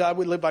serving God,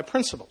 we live by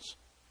principles.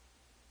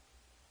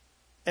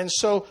 And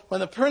so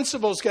when the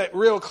principles get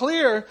real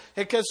clear,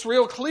 it gets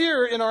real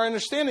clear in our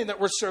understanding that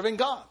we're serving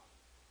God.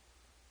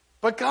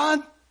 But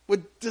God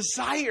would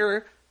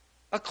desire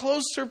a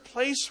closer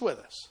place with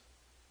us.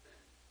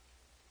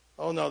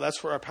 Oh, no, that's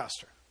for our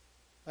pastor.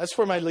 That's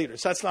for my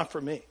leaders. That's not for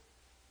me.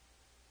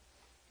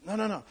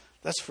 No.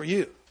 That's for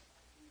you.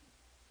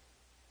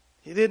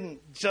 He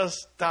didn't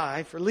just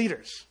die for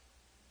leaders.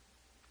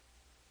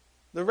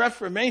 The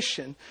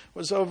Reformation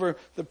was over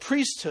the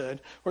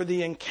priesthood or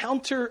the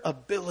encounter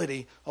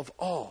ability of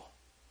all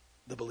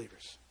the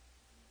believers.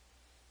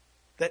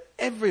 That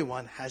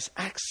everyone has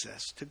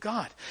access to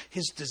God.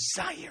 His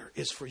desire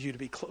is for you to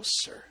be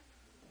closer.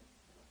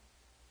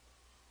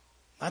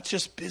 Not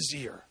just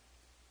busier.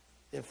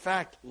 In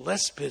fact,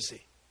 less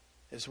busy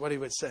is what he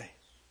would say.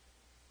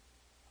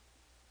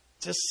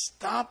 Just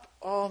stop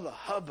all the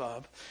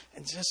hubbub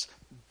and just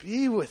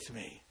be with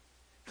me,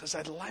 because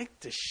I'd like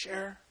to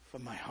share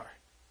from my heart.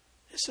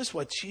 This is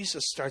what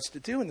Jesus starts to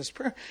do in this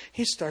prayer.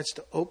 He starts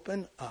to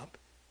open up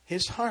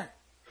his heart.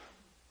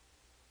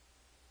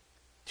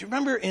 Do you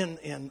remember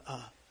in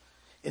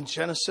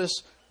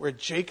Genesis where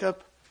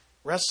Jacob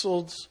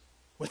wrestled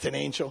with an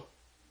angel?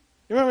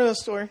 You remember that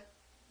story?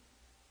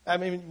 I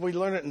mean, we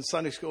learn it in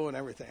Sunday school and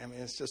everything. I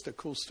mean, it's just a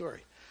cool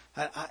story.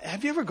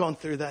 Have you ever gone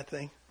through that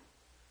thing?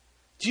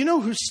 Do you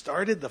know who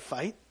started the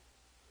fight?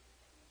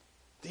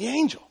 The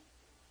angel.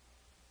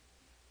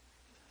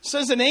 It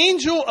says an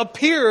angel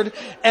appeared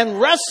and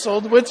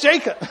wrestled with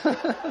Jacob.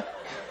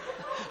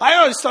 I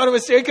always thought it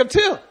was Jacob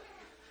too.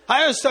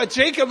 I always thought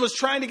Jacob was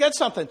trying to get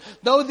something.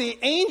 No, the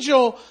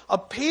angel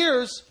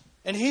appears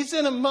and he's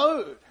in a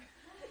mode,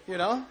 you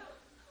know.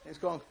 He's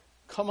going,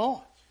 come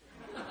on.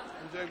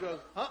 And Jacob goes,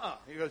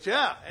 He goes,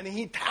 yeah. And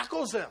he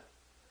tackles him.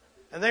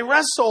 And they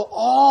wrestle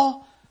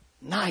all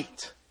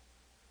night.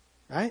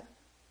 Right?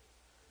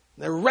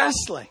 They're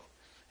wrestling.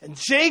 And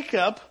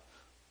Jacob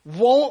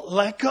won't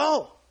let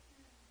go.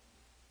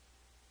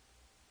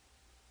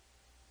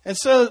 And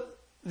so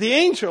the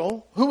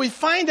angel, who we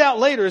find out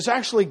later is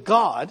actually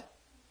God,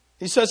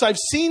 he says, I've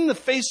seen the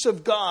face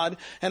of God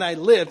and I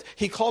lived.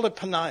 He called it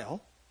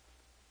Peniel,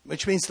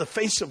 which means the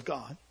face of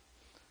God.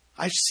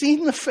 I've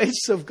seen the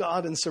face of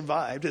God and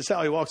survived, is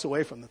how he walks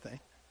away from the thing.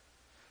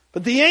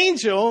 But the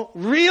angel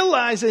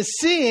realizes,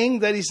 seeing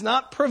that he's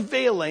not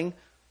prevailing,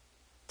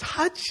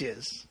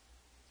 touches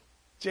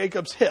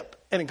Jacob's hip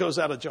and it goes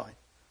out of joint.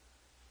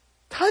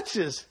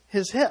 Touches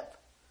his hip.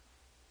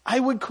 I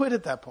would quit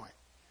at that point.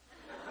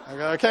 I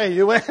go, okay,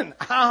 you win.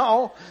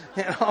 Ow.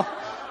 You know.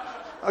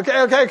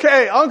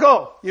 Okay,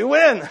 uncle, you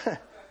win.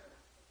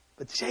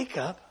 But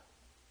Jacob,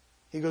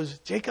 he goes,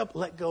 Jacob,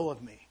 let go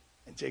of me.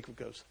 And Jacob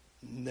goes,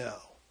 no.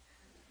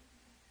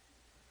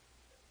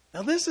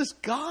 Now this is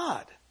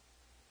God.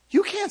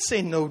 You can't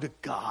say no to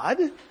God.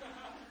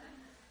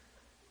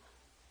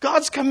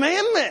 God's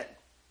commandment.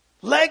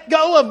 Let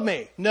go of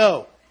me.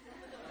 No.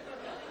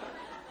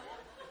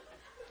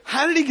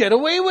 How did he get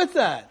away with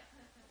that?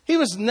 He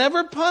was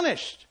never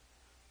punished.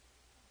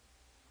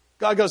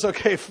 God goes,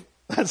 okay,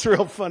 that's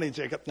real funny,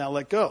 Jacob. Now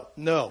let go.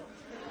 No.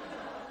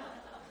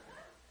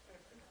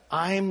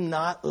 I'm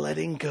not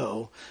letting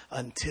go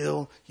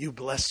until you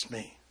bless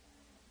me.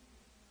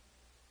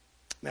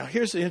 Now,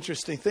 here's the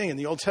interesting thing. In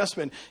the Old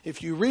Testament,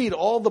 if you read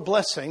all the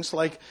blessings,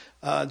 like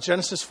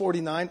Genesis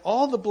 49,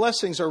 all the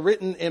blessings are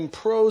written in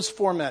prose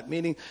format,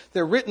 meaning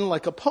they're written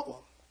like a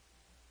poem.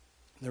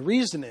 The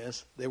reason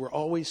is they were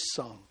always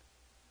sung.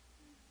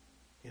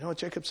 You know what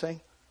Jacob's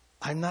saying?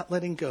 I'm not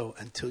letting go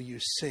until you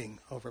sing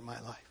over my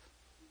life.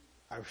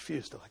 I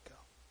refuse to let go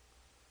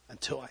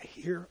until I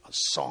hear a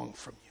song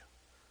from you.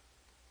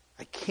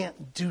 I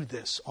can't do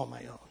this on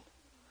my own.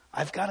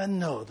 I've got to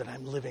know that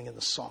I'm living in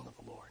the song of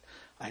the Lord.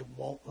 I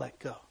won't let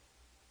go.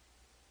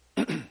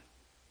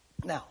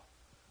 Now,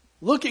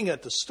 looking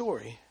at the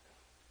story,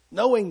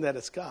 knowing that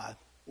it's God,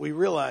 we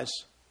realize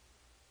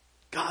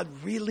God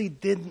really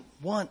didn't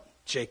want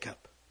Jacob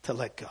to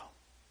let go,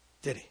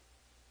 did he?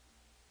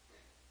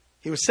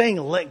 He was saying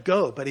let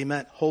go, but he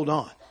meant hold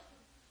on.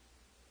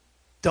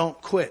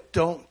 Don't quit.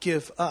 Don't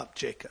give up,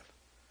 Jacob.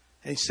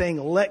 And he's saying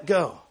let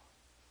go.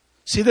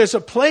 See, there's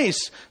a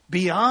place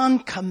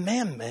beyond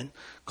commandment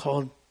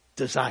called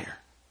desire.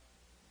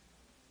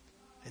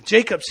 And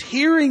Jacob's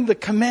hearing the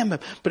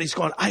commandment, but he's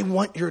going, I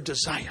want your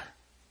desire.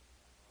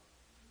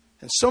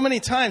 And so many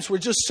times we're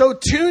just so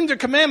tuned to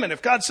commandment.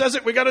 If God says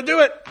it, we got to do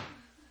it.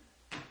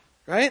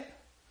 Right?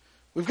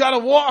 We've got to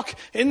walk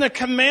in the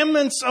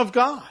commandments of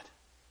God.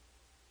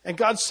 And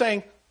God's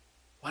saying,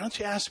 why don't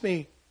you ask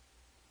me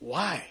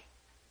why?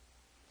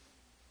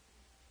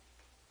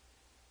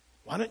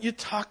 Why don't you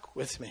talk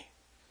with me?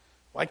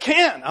 Well, I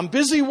can't. I'm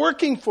busy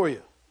working for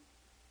you.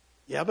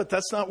 Yeah, but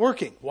that's not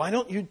working. Why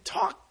don't you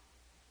talk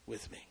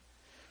with me?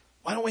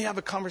 Why don't we have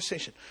a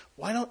conversation?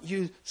 Why don't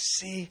you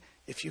see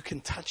if you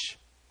can touch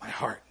my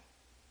heart?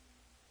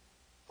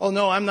 Oh,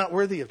 no, I'm not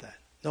worthy of that.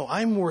 No,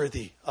 I'm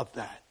worthy of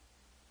that.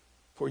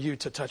 for you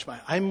to touch my.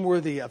 I'm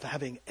worthy of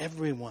having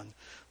everyone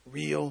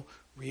real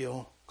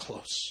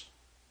close.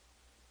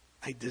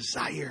 I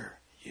desire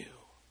you.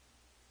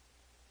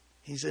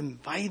 He's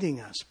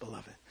inviting us,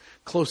 beloved,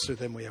 closer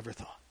than we ever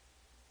thought.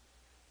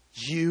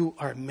 You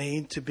are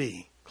made to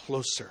be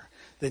closer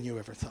than you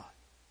ever thought.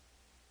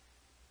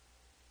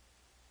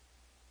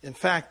 In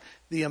fact,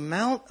 the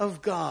amount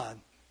of God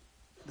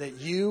that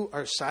you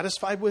are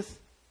satisfied with,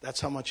 that's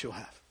how much you'll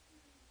have.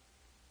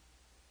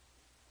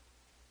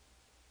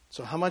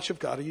 So how much of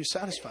God are you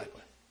satisfied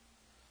with?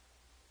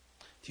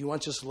 Do you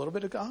want just a little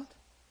bit of God?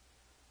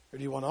 Or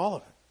do you want all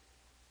of it?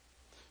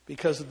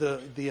 Because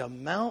the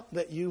amount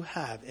that you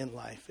have in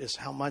life is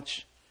how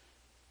much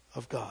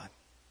of God.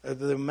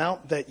 The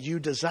amount that you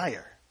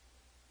desire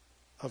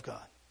of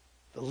God.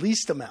 The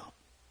least amount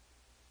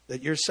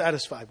that you're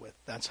satisfied with,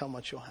 that's how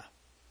much you'll have.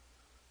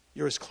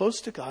 You're as close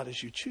to God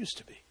as you choose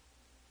to be.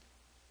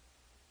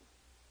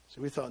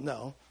 So we thought,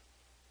 no,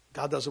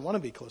 God doesn't want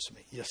to be close to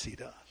me. Yes, he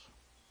does.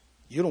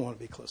 You don't want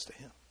to be close to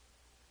him.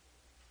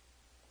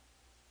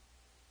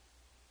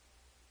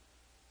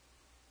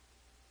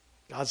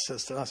 God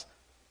says to us,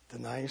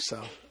 deny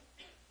yourself.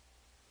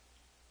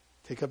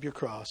 Take up your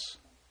cross,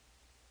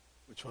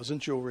 which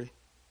wasn't jewelry.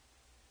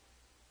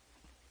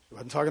 He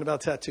wasn't talking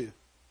about tattoo.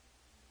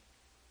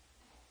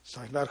 He's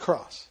talking about a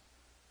cross.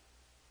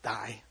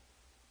 Die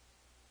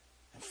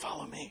and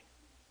follow me.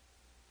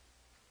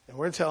 And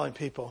we're telling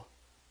people,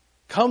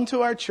 come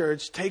to our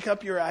church, take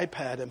up your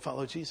iPad and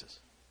follow Jesus.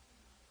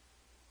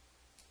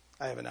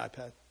 I have an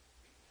iPad.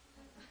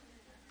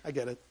 I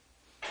get it.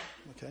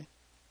 Okay.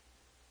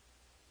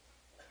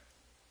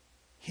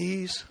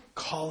 He's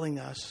calling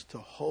us to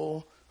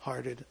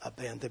wholehearted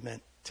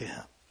abandonment to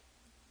him.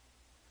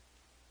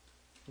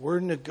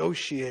 We're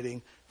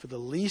negotiating for the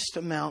least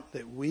amount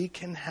that we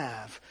can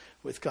have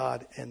with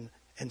God and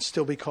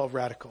still be called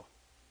radical.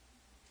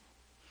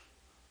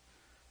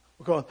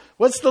 We're going,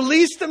 what's the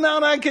least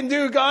amount I can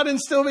do, God, and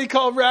still be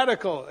called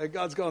radical? And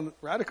God's going,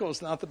 radical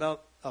is not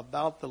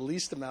about the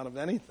least amount of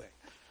anything.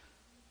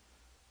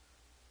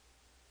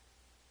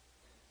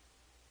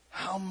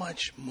 How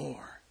much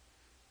more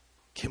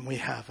can we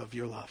have of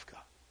your love,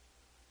 God?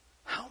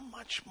 How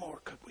much more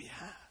could we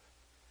have?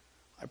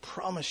 I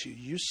promise you,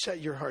 you set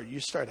your heart, you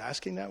start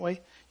asking that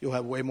way, you'll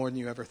have way more than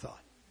you ever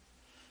thought.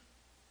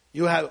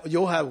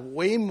 You'll have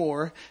way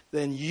more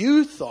than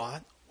you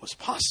thought was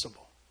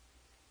possible.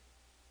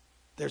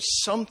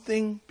 There's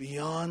something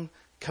beyond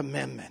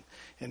commandment.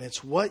 And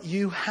it's what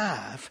you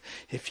have,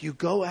 if you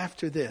go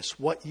after this,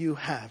 what you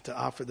have to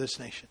offer this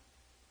nation.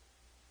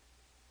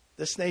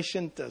 This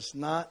nation does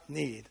not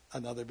need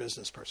another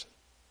business person.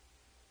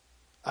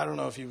 I don't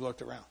know if you've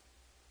looked around.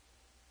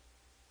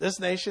 This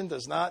nation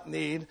does not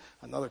need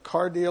another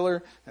car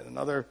dealer and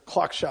another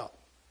clock shop.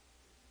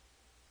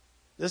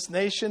 This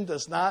nation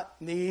does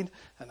not need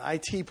an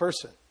IT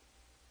person.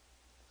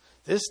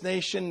 This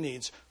nation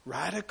needs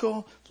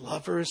radical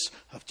lovers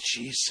of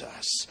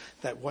Jesus.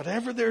 That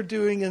whatever they're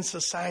doing in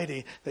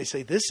society, they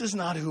say, this is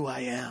not who I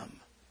am.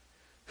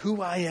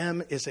 Who I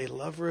am is a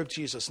lover of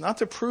Jesus. Not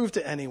to prove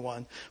to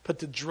anyone, but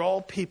to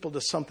draw people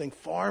to something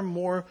far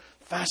more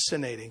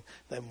fascinating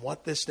than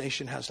what this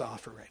nation has to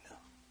offer right now.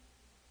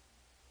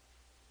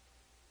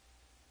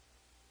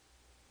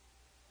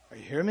 Are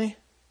you hearing me?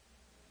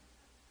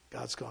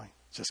 God's going,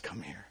 just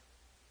come here.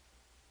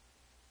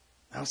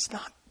 Now, it's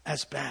not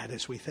as bad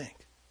as we think.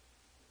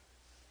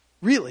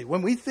 Really,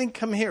 when we think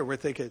come here, we're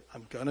thinking,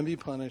 I'm going to be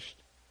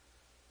punished.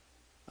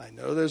 I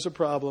know there's a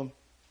problem.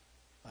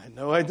 I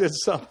know I did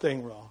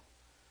something wrong.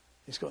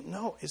 He's going,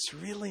 no, it's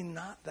really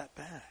not that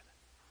bad.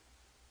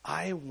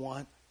 I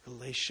want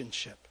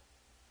relationship.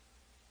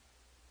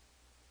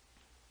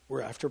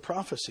 We're after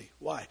prophecy.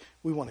 Why?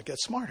 We want to get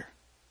smarter.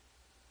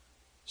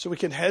 So we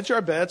can hedge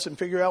our bets and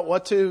figure out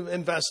what to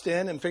invest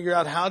in and figure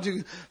out how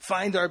to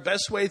find our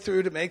best way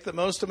through to make the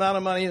most amount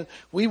of money.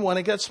 We want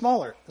to get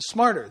smarter.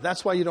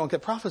 That's why you don't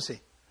get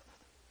prophecy.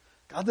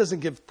 God doesn't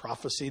give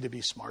prophecy to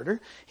be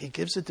smarter. He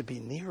gives it to be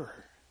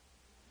nearer.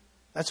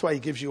 That's why he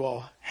gives you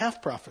all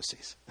half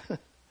prophecies. You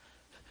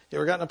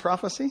ever gotten a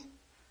prophecy?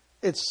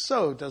 It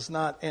so does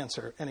not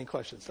answer any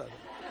questions, does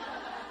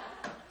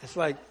it? It's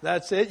like,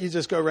 that's it. You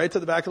just go right to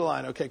the back of the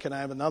line. Okay, can I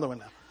have another one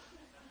now?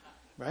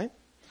 Right?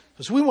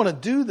 Because we want to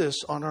do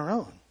this on our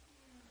own.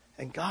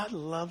 And God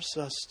loves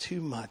us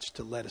too much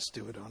to let us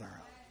do it on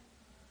our own.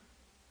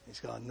 He's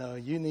going, no,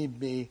 you need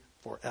me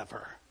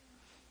forever.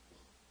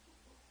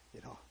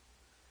 You know,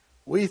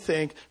 we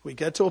think we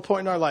get to a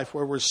point in our life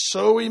where we're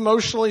so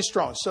emotionally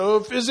strong, so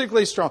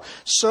physically strong,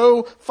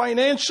 so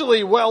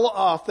financially well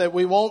off that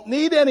we won't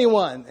need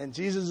anyone. And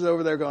Jesus is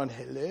over there going,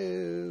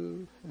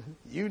 hello,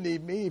 you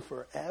need me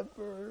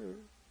forever.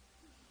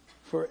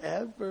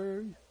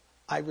 Forever.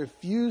 I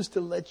refuse to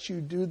let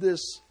you do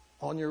this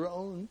on your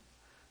own.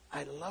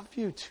 I love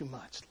you too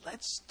much.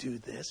 Let's do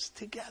this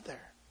together.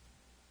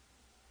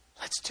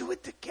 Let's do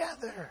it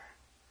together.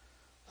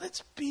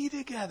 Let's be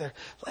together.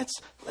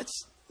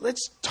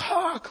 Let's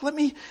talk. Let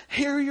me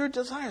hear your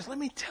desires. Let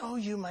me tell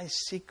you my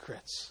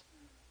secrets.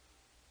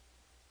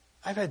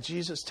 I've had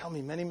Jesus tell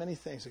me many, many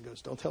things. He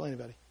goes, don't tell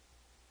anybody.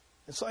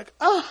 It's like,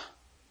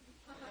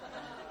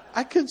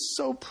 I could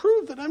so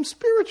prove that I'm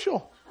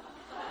spiritual.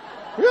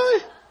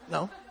 Really?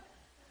 No.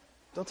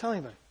 Don't tell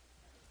anybody.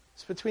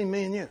 It's between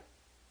me and you.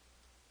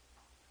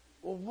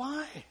 Well,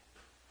 why?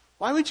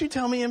 Why would you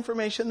tell me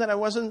information that I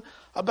wasn't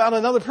about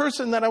another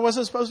person that I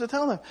wasn't supposed to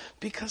tell them?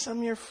 Because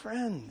I'm your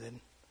friend, and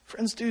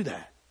friends do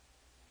that.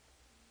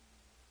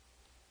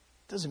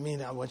 Doesn't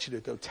mean I want you to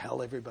go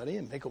tell everybody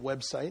and make a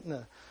website and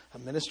a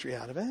ministry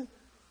out of it.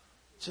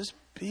 Just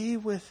be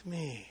with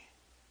me.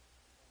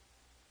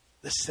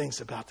 This thing's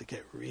about to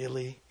get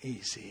really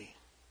easy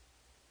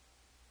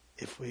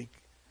if we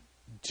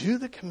do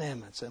the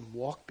commandments and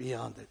walk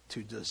beyond it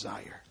to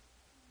desire.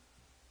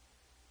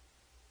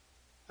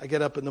 I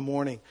get up in the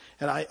morning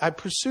and I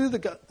pursue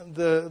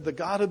the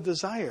God of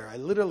desire.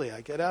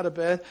 I get out of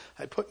bed,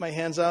 I put my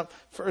hands up.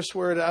 First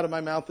word out of my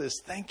mouth is,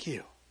 thank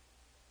you.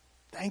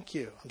 Thank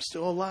you. I'm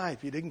still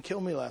alive. You didn't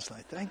kill me last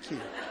night. Thank you.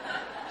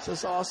 This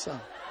is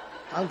awesome.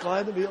 I'm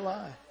glad to be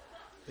alive.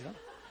 You know?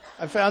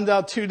 I found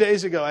out 2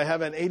 days ago I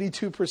have an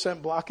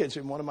 82% blockage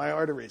in one of my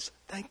arteries.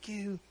 Thank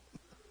you.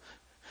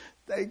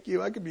 Thank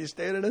you. I could be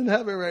standing in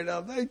heaven right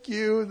now. Thank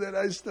you that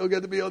I still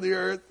get to be on the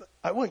earth.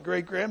 I want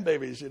great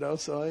grandbabies,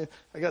 so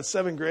I got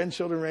 7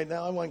 grandchildren right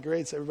now. I want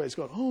greats. Everybody's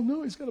going, oh,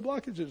 no, he's got a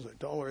blockage. It's like,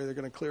 don't worry, they're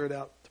going to clear it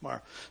out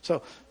tomorrow.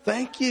 So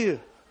thank you.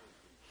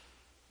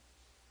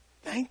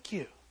 Thank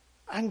you.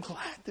 I'm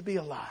glad to be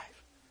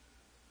alive.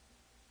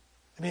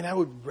 I mean, I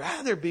would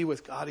rather be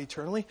with God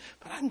eternally,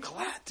 but I'm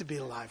glad to be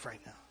alive right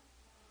now.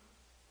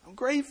 I'm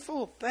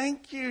grateful.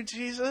 Thank you,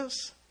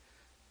 Jesus.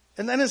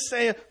 And then it's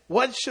saying,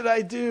 what should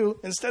I do?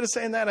 Instead of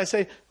saying that, I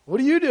say, what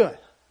are you doing?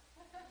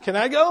 Can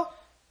I go?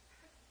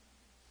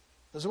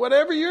 Because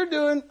whatever you're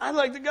doing, I'd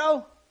like to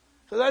go.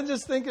 Because I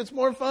just think it's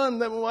more fun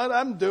than what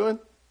I'm doing.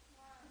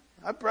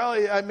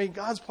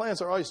 God's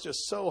plans are always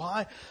just so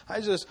high.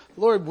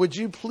 Lord, would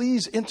you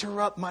please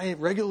interrupt my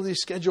regularly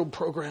scheduled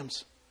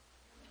programs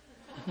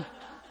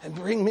and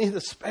bring me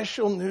the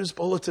special news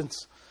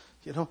bulletins?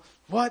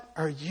 What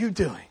are you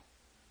doing?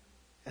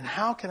 And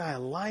how can I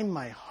align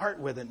my heart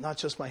with it, not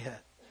just my head?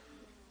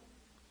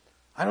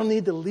 I don't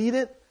need to lead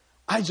it.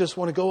 I just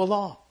want to go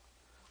along.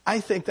 I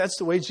think that's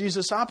the way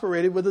Jesus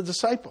operated with the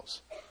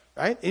disciples,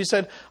 right? He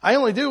said, I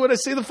only do what I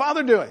see the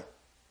Father doing,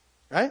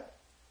 right?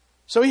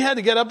 So he had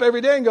to get up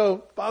every day and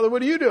go, Father,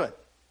 what are you doing?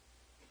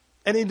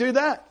 And he'd do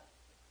that.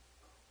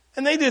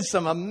 And they did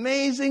some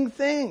amazing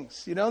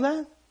things. You know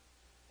that?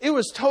 It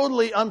was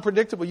totally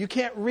unpredictable. You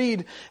can't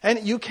read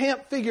and you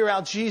can't figure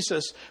out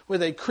Jesus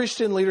with a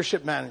Christian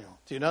leadership manual.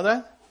 Do you know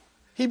that?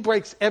 He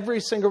breaks every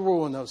single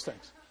rule in those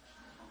things.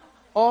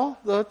 All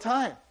the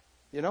time.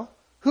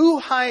 Who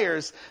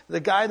hires the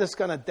guy that's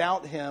going to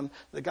doubt him,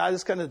 the guy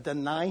that's going to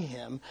deny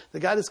him, the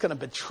guy that's going to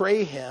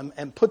betray him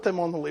and put them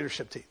on the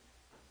leadership team?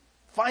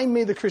 Find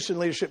me the Christian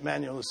leadership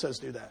manual that says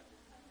do that.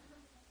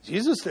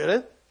 Jesus did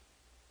it.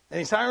 And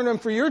he's hiring them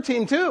for your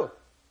team too.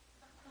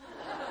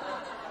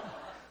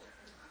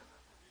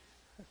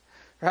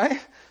 Right?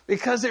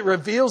 Because it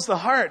reveals the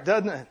heart,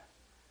 doesn't it?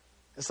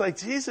 It's like,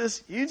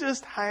 Jesus, you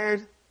just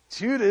hired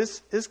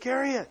Judas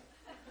Iscariot.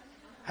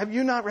 Have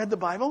you not read the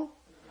Bible?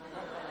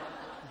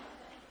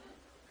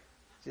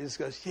 Jesus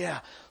goes, yeah,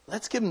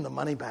 let's give him the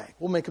money bag.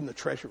 We'll make him the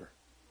treasurer.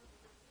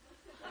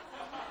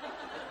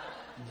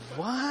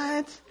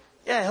 What?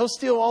 Yeah, he'll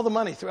steal all the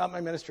money throughout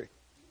my ministry.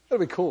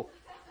 That'll be cool.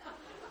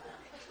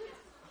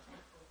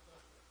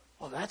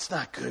 Well, that's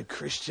not good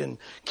Christian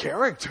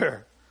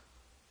character.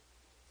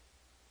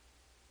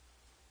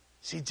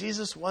 See,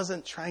 Jesus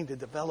wasn't trying to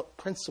develop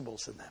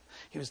principles in them.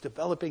 He was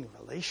developing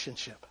a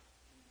relationship.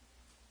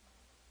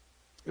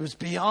 It was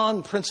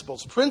beyond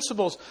principles.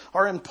 Principles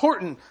are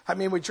important. I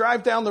mean, we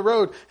drive down the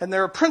road and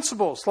there are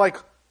principles like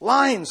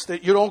lines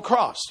that you don't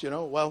cross,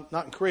 Well,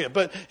 not in Korea,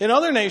 but in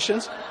other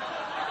nations.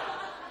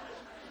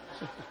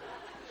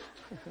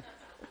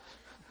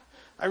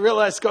 I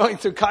realized going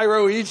through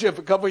Cairo, Egypt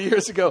a couple of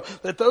years ago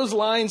that those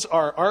lines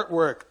are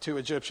artwork to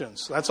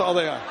Egyptians. That's all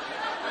they are.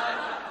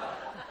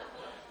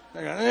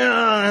 They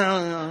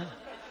go,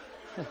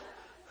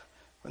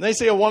 when they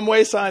see a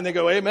one-way sign, they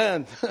go,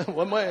 amen,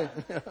 one way.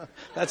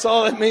 That's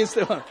all it means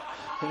to them.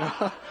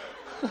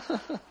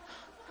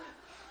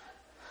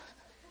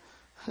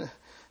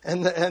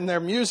 And their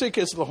music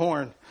is the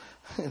horn.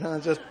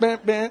 Just bam,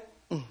 bam,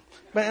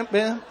 bam,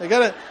 bam. They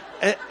got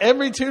to,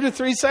 every 2 to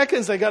 3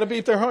 seconds, they got to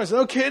beat their horns.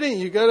 No kidding.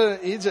 You go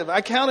to Egypt.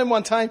 I counted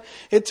one time,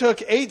 it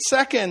took 8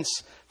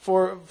 seconds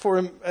for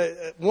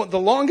the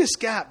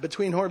longest gap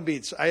between horn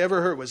beats I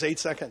ever heard was 8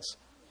 seconds.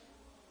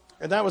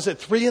 And that was at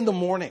 3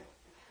 a.m.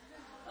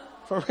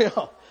 For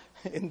real.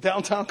 In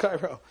downtown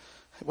Cairo.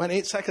 It went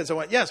 8 seconds. I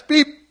went, yes,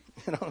 beep.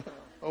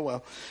 Oh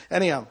well.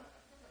 Anyhow.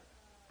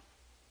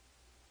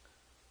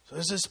 So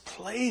there's this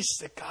place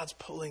that God's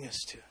pulling us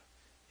to.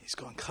 He's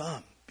going,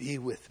 come, be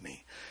with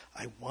me.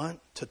 I want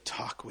to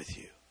talk with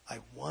you. I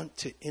want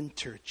to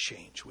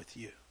interchange with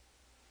you.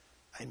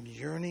 I'm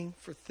yearning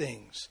for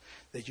things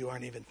that you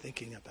aren't even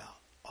thinking about.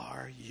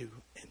 Are you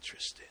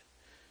interested?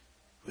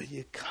 Will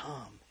you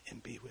come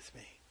and be with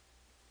me?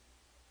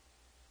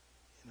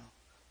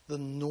 the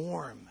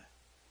norm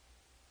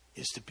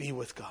is to be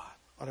with God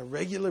on a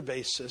regular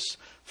basis,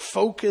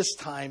 focused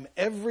time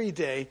every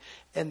day,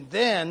 and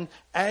then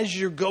as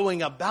you're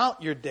going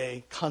about your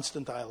day,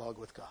 constant dialogue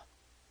with God.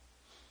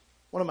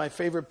 One of my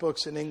favorite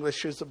books in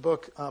English is a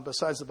book,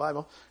 besides the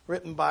Bible,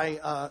 written by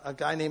a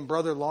guy named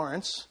Brother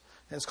Lawrence,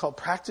 and it's called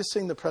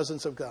Practicing the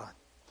Presence of God.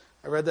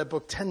 I read that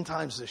book 10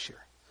 times this year.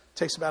 It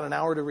takes about an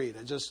hour to read.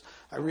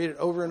 I read it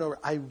over and over.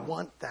 I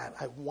want that.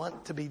 I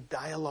want to be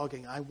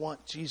dialoguing. I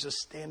want Jesus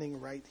standing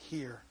right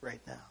here,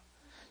 right now.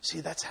 See,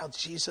 that's how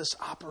Jesus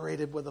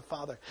operated with the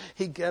Father.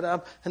 He'd get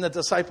up, and the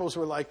disciples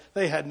were like,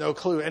 they had no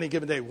clue any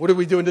given day. What are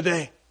we doing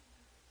today?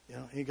 You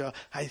know, he'd go,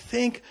 I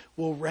think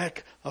we'll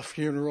wreck a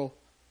funeral.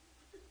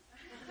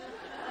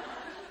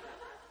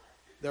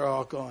 They're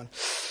all going,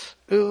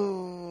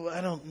 ooh,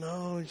 I don't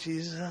know,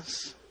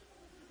 Jesus.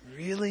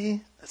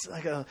 Really? That's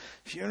like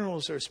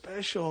funerals are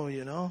special,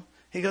 you know.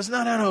 He goes,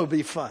 no, it'll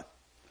be fun.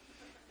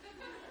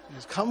 He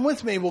goes, come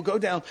with me. We'll go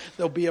down.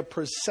 There'll be a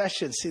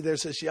procession. See,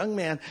 there's this young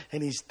man,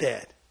 and he's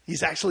dead.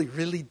 He's actually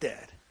really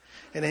dead.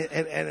 And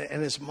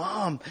his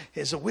mom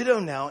is a widow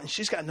now, and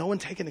she's got no one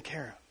taking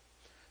care of him.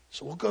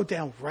 So we'll go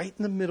down right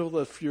in the middle of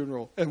the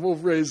funeral, and we'll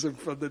raise him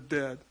from the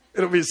dead.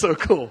 It'll be so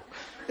cool.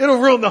 It'll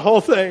ruin the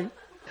whole thing.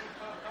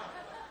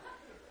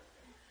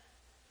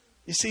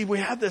 You see, we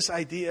have this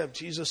idea of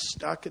Jesus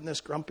stuck in this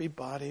grumpy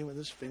body with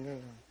his finger.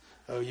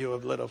 Oh, you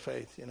have little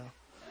faith, you know.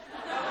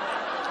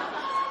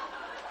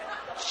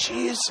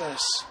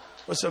 Jesus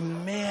was a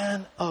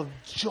man of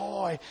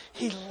joy.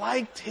 He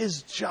liked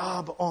his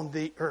job on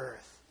the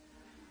earth.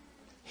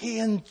 He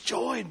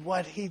enjoyed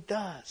what he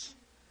does.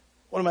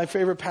 One of my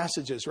favorite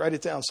passages, write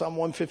it down, Psalm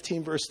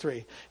 115, verse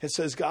 3. It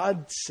says,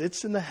 God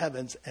sits in the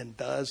heavens and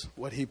does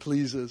what he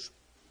pleases.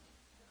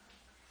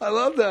 I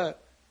love that.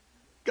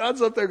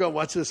 God's up there going,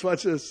 watch this,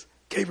 watch this.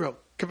 Gabriel,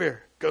 come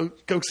here. Go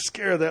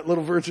scare that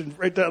little virgin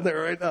right down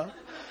there right now.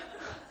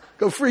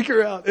 Go freak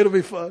her out. It'll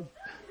be fun.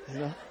 You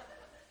know?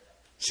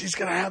 She's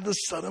going to have the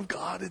Son of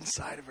God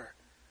inside of her.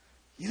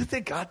 You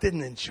think God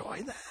didn't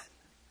enjoy that?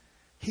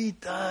 He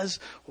does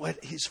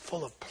what he's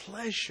full of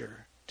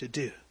pleasure to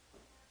do.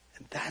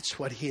 And that's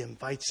what he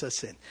invites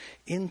us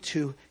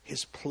into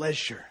his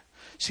pleasure.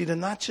 See, to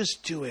not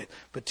just do it,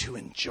 but to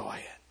enjoy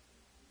it.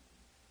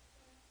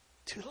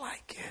 To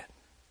like it.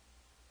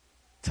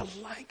 To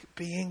like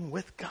being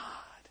with God.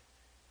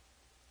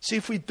 See,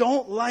 if we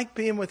don't like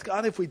being with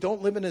God, if we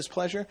don't live in his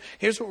pleasure,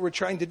 here's what we're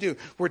trying to do.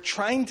 We're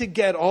trying to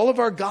get all of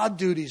our God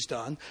duties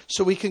done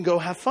so we can go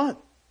have fun.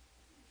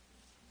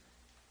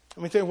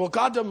 And we think, well,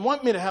 God doesn't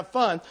want me to have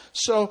fun,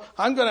 so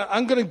I'm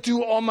gonna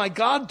do all my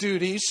God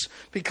duties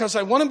because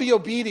I want to be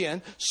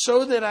obedient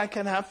so that I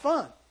can have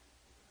fun.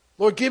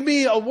 Lord, give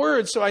me a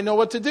word so I know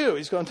what to do.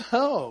 He's going,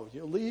 no,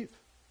 you'll leave.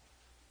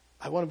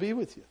 I want to be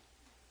with you.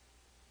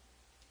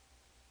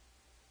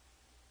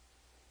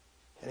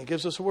 And he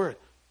gives us a word.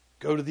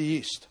 Go to the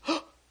east.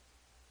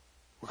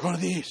 We're going to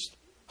the east.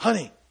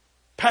 Honey,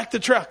 pack the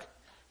truck.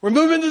 We're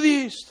moving to the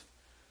east.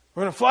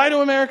 We're going to fly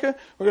to America.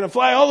 We're going to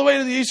fly all the way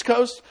to the East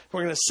Coast.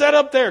 We're going to set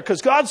up there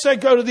because God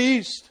said go to the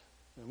east.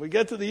 And we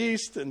get to the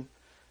east and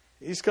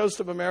East Coast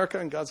of America,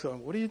 and God's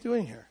going, what are you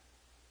doing here?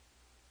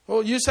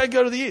 Well, you said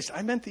go to the east.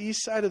 I meant the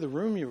east side of the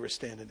room you were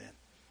standing in.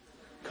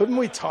 Couldn't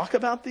we talk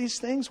about these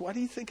things? Why do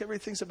you think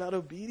everything's about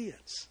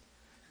obedience?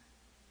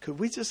 Could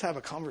we just have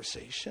a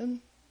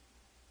conversation?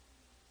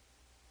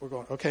 We're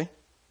going, okay,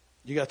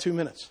 you got 2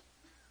 minutes.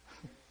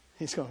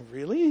 He's going,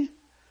 really?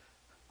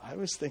 I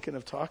was thinking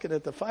of talking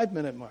at the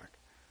 5-minute mark.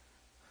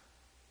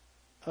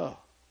 Oh,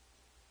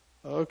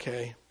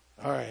 okay,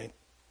 all right,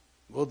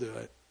 we'll do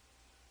it.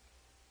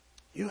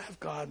 You have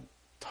God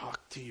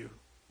talk to you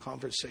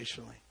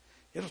conversationally.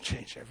 It'll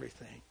change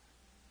everything.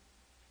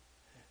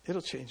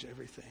 It'll change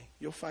everything.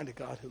 You'll find a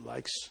God who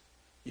likes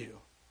you.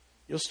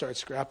 You'll start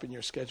scrapping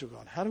your schedule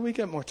going, how do we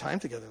get more time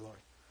together, Lord?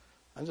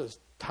 I'm just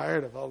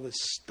tired of all this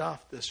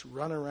stuff, this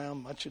run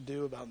around, much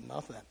ado about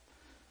nothing.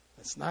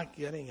 It's not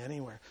getting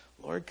anywhere.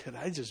 Lord, could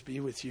I just be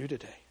with you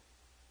today?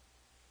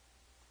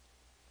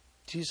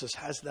 Jesus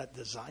has that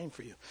design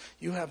for you.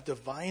 You have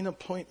divine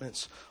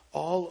appointments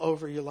all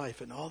over your life,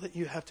 and all that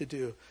you have to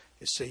do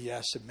is say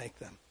yes and make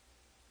them.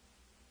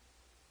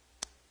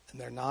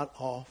 And they're not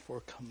all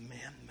for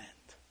commandment.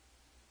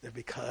 They're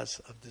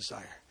because of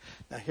desire.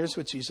 Now, here's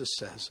what Jesus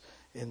says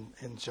in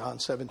John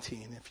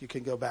 17. If you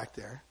can go back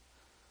there.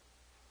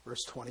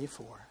 Verse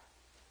 24.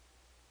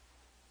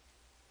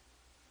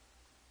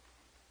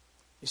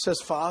 He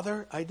says,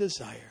 Father, I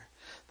desire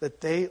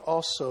that they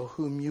also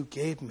whom you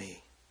gave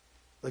me,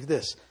 look at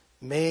this,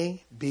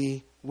 may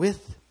be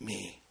with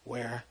me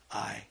where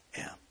I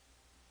am.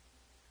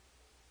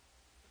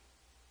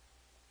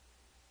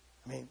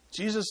 I mean,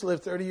 Jesus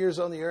lived 30 years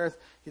on the earth.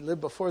 He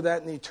lived before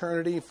that in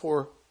eternity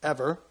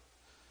forever.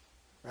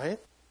 Right?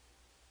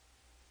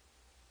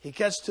 He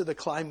gets to the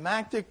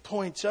climactic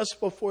point just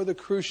before the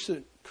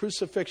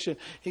crucifixion.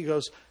 He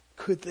goes,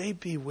 could they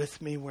be with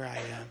me where I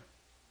am?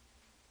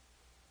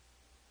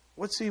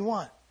 What's he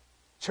want?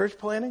 Church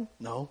planning?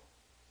 No.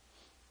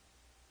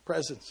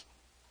 Presence.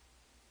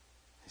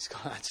 He He's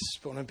going, I just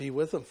want to be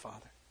with them,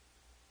 Father.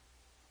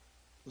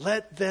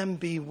 Let them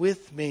be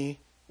with me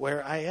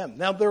where I am.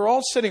 Now, they're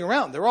all sitting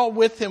around. They're all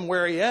with him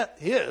where he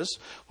is.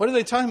 What are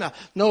they talking about?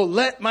 No,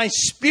 let my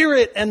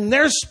spirit and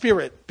their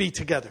spirit be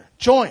together,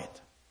 joined.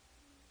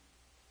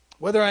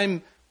 Whether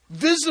I'm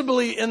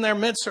visibly in their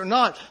midst or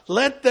not,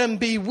 let them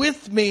be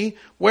with me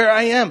where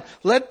I am.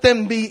 Let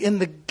them be in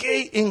the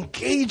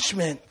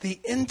engagement, the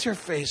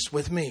interface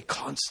with me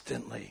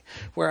constantly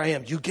where I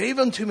am. You gave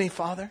them to me,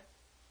 Father.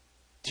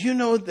 Do you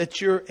know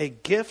that you're a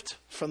gift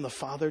from the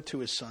Father to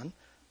his Son?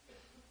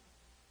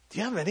 Do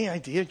you have any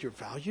idea your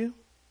value?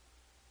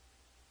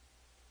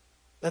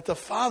 That the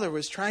Father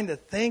was trying to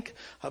think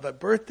of a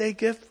birthday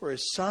gift for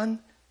his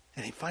Son,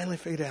 and he finally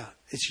figured out,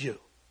 it's you.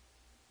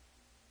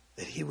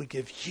 That he would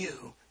give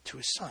you to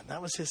his Son.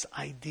 That was his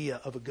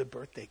idea of a good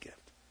birthday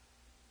gift.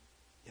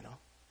 You know?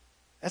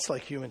 That's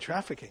like human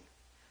trafficking.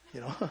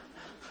 You know?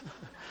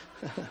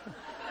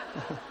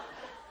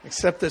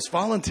 Except it's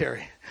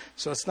voluntary.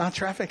 So it's not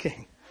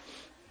trafficking.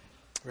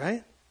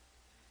 Right?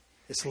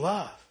 It's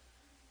love.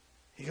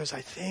 He goes, I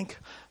think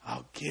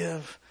I'll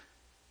give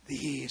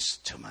these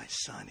to my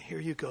son. Here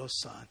you go,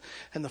 son.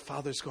 And the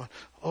father's going,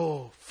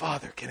 oh,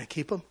 Father, can I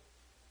keep him?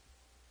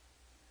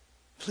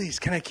 Please,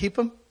 can I keep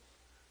him?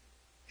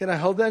 Can I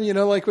hold them? You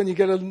know, like when you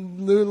get a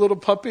new little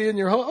puppy in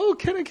your home. Oh,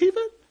 can I keep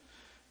it?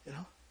 You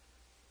know,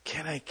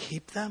 can I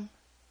keep them?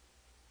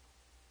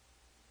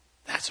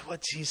 That's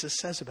what Jesus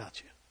says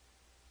about you.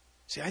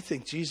 See, I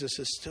think Jesus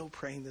is still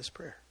praying this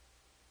prayer.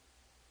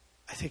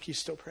 I think he's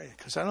still praying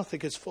because I don't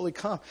think it's fully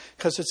come.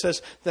 Because it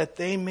says that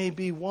they may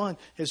be one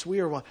as we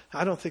are one.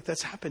 I don't think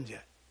that's happened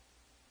yet.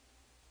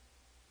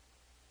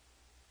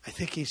 I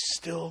think he's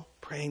still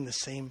praying the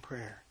same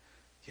prayer.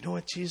 You know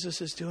what Jesus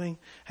is doing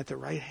at the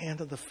right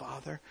hand of the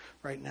Father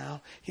right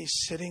now? He's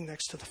sitting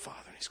next to the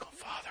Father and he's going,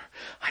 Father,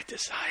 I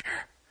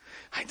desire,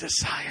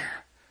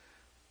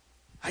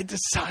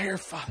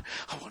 Father.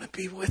 I want to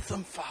be with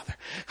them, Father.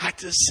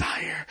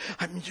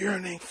 I'm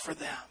yearning for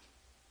them.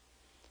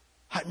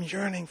 I'm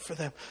yearning for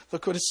them.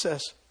 Look what it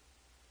says.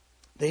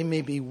 They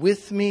may be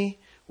with me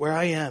where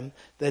I am,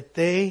 that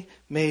they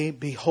may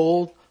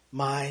behold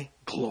my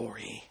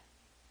glory,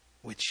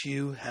 which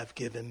you have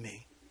given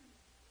me.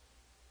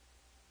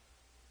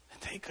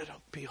 And they could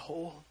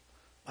behold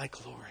my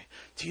glory.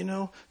 Do you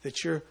know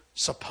that you're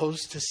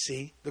supposed to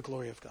see the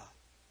glory of God?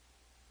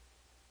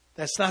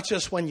 That's not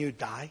just when you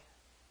die.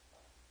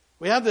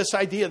 We have this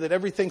idea that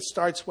everything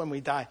starts when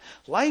we die.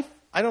 Life,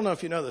 I don't know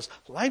if you know this,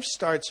 life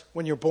starts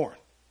when you're born.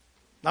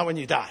 Not when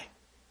you die.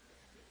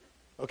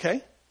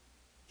 Okay?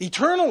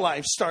 Eternal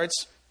life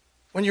starts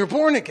when you're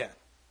born again.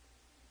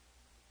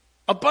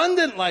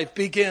 Abundant life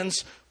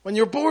begins when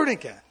you're born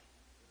again.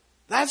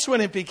 That's when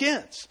it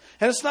begins.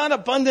 And it's not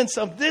abundance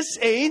of this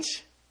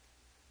age.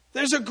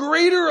 There's a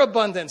greater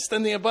abundance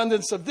than the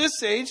abundance of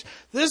this age.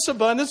 This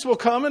abundance will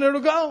come and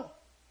it'll go.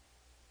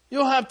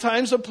 You'll have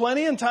times of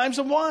plenty and times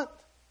of want.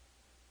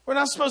 We're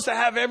not supposed to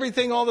have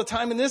everything all the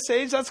time in this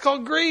age. That's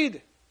called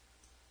greed.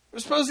 We're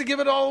supposed to give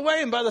it all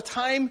away, and by the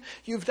time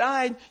you've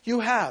died,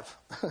 you have.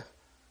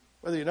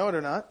 Whether you know it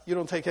or not, you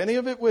don't take any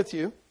of it with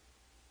you.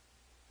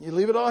 You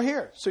leave it all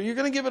here. So you're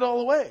going to give it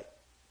all away.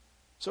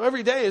 So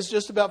every day is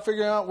just about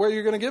figuring out where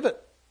you're going to give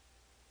it.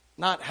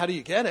 Not how do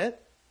you get it.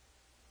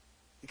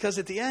 Because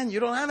at the end,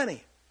 you don't have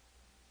any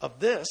of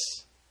this.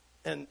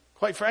 And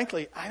quite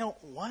frankly, I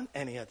don't want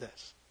any of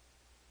this.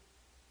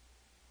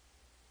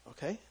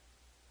 Okay?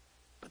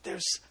 But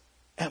there's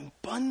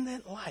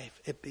abundant life.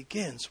 It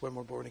begins when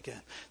we're born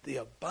again. The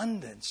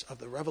abundance of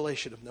the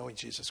revelation of knowing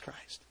Jesus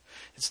Christ.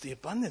 It's the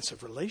abundance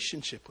of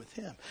relationship with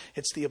him.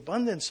 It's the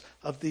abundance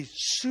of the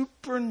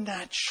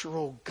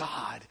supernatural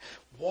God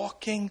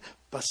walking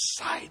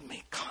beside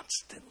me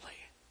constantly.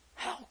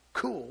 How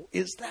cool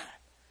is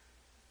that?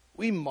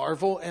 We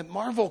marvel at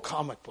Marvel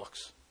comic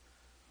books.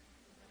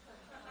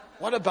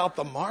 What about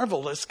the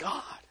marvelous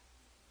God?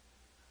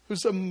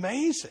 Who's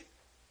amazing.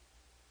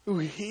 Who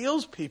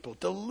heals people,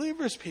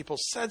 delivers people,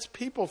 sets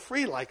people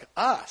free like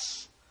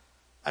us.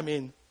 I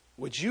mean,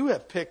 would you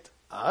have picked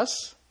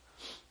us?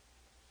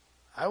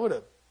 I would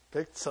have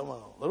picked someone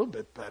a little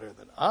bit better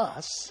than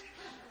us.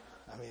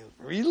 I mean,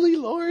 really,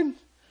 Lord?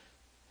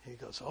 He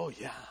goes, oh,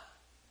 yeah.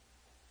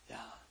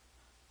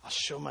 I'll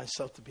show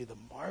myself to be the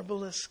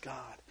marvelous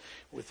God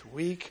with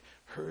weak,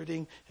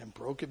 hurting, and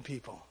broken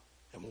people.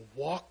 And we'll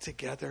walk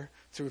together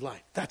through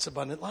life. That's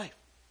abundant life.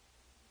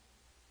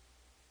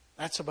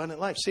 That's abundant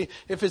life. See,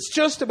 if it's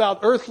just about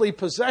earthly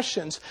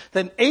possessions,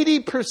 then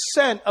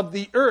 80% of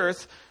the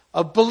earth,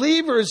 of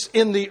believers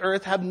in the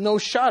earth, have no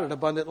shot at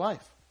abundant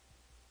life.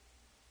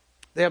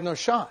 They have no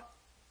shot.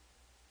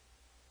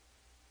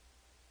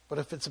 But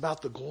if it's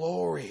about the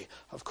glory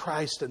of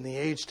Christ in the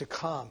age to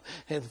come,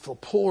 and if the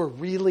poor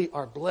really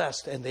are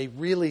blessed and they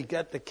really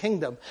get the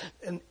kingdom,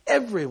 then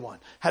everyone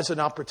has an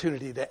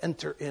opportunity to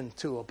enter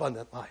into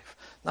abundant life.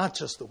 Not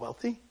just the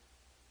wealthy,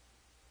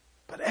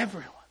 but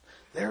everyone.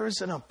 There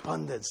is an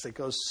abundance that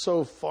goes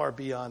so far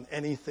beyond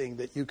anything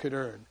that you could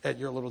earn at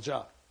your little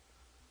job.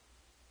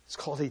 It's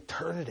called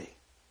eternity.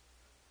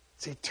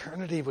 It's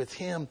eternity with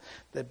him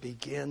that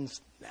begins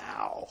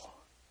now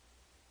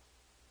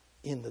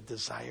in the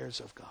desires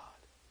of God.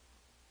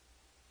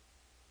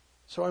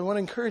 So I want to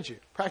encourage you,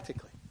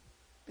 practically,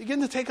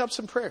 begin to take up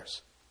some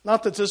prayers.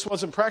 Not that this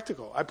wasn't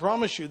practical. I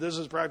promise you this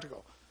is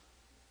practical.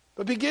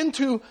 But begin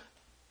to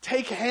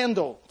take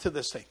handle to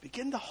this thing.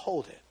 Begin to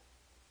hold it.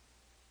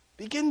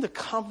 Begin the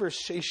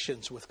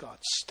conversations with God.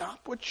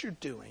 Stop what you're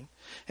doing.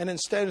 And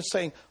instead of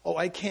saying, oh,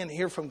 I can't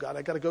hear from God,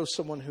 I got to go to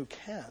someone who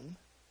can.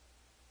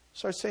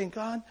 Start saying,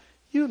 God,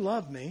 you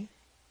love me,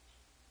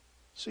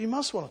 so you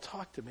must want to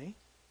talk to me.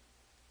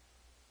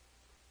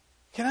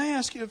 Can I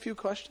ask you a few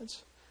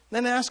questions?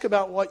 Then ask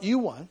about what you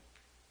want.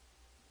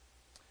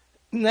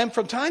 And then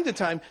from time to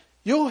time,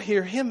 you'll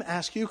hear him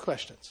ask you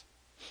questions.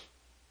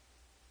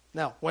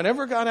 Now,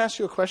 whenever God asks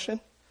you a question,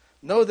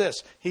 know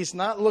this. He's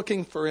not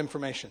looking for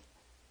information.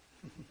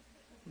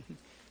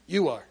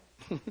 You are.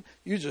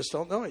 You just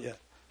don't know it yet.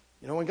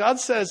 You know, when God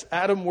says,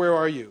 Adam, where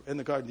are you in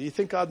the garden? Do you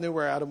think God knew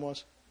where Adam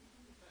was?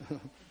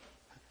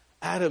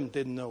 Adam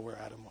didn't know where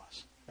Adam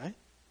was, right?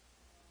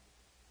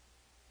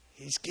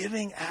 He's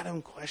giving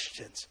Adam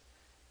questions.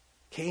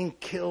 Cain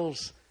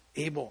kills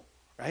Abel,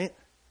 right?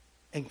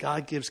 And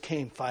God gives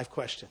Cain 5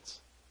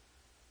 questions.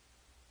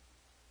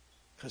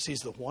 Because he's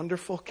the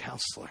wonderful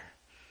counselor.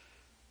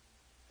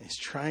 And he's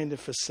trying to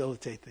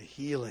facilitate the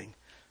healing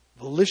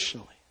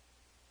volitionally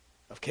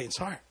of Cain's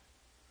heart.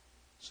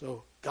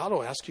 So God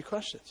will ask you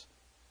questions.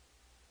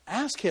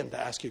 Ask him to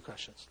ask you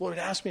questions. Lord,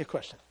 ask me a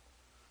question.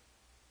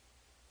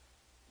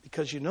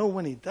 Because you know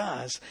when he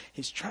does,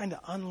 he's trying to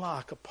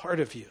unlock a part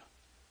of you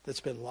that's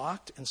been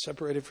locked and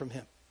separated from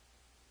him.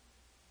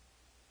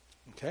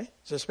 Okay?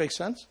 Does this make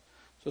sense?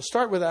 So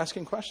start with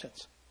asking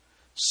questions.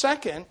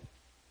 Second,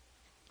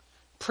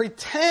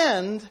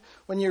 pretend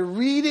when you're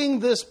reading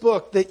this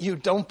book that you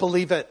don't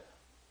believe it.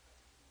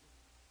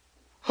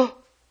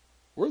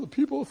 We're the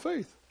people of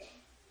faith.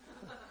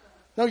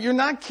 No, you're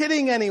not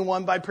kidding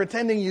anyone by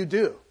pretending you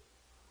do.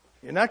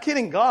 You're not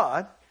kidding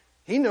God.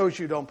 He knows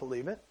you don't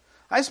believe it.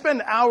 I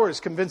spend hours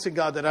convincing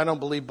God that I don't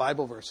believe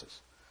Bible verses.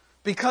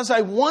 Because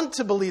I want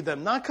to believe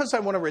them, not because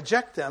I want to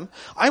reject them.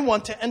 I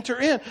want to enter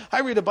in.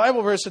 I read a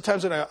Bible verse at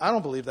times and I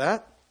don't believe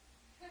that.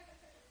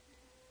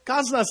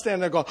 God's not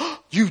standing there going, oh,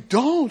 you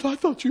don't? I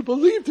thought you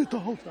believed it the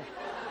whole time.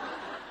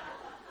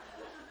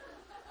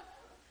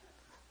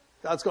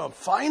 God's going,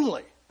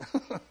 finally.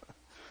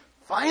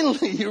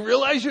 Finally, you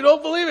realize you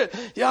don't believe it.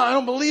 Yeah, I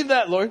don't believe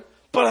that, Lord.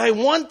 But I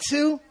want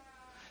to.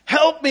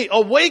 Help me.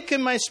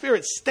 Awaken my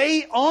spirit.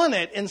 Stay on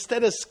it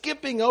instead of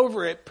skipping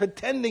over it,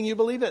 pretending you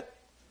believe it.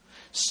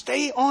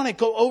 Stay on it.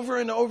 Go over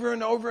and over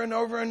and over and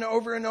over and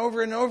over and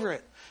over and over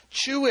it.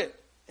 Chew it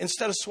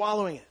instead of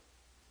swallowing it.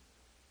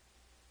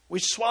 We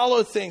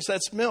swallow things.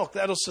 That's milk.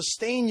 That'll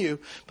sustain you.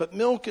 But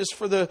milk is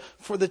for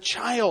the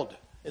child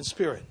in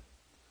spirit.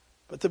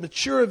 But the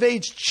mature of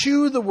age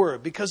chew the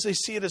word because they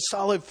see it as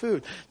solid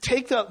food.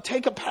 Take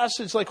a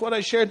passage like what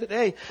I shared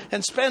today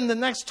and spend the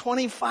next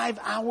 25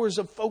 hours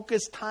of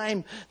focused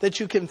time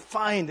that you can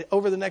find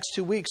over the next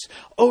 2 weeks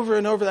over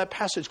and over that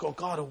passage. Go,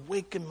 God,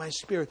 awaken my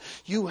spirit.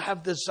 You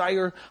have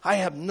desire. I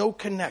have no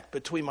connect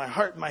between my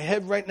heart and my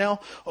head right now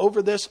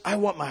over this. I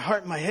want my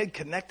heart and my head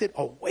connected.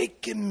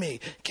 Awaken me.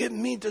 Give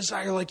me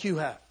desire like you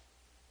have.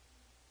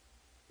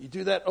 You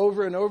do that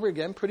over and over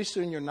again. Pretty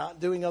soon you're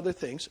not doing other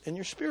things and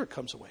your spirit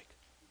comes awake.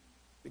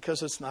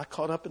 Because it's not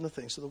caught up in the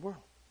things of the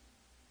world.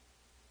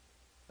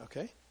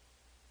 Okay?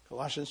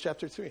 Colossians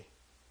chapter 3.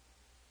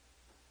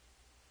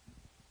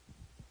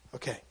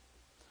 Okay.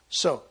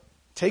 So,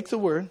 take the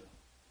word.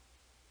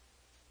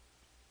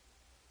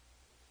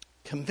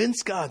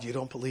 Convince God you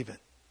don't believe it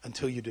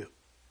until you do.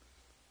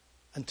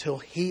 Until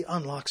he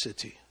unlocks it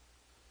to you.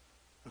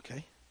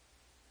 Okay?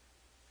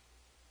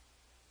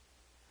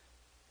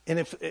 And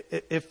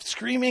if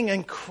screaming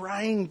and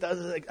crying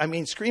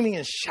screaming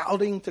and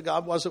shouting to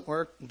God doesn't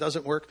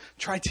work,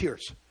 try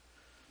tears.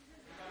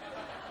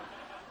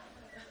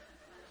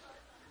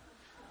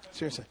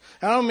 Seriously.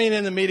 I don't mean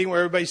in the meeting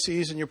where everybody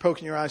sees and you're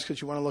poking your eyes because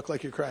you want to look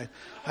like you're crying.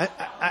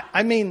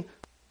 I mean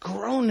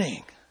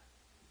groaning.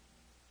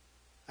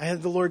 I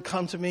had the Lord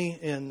come to me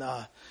in,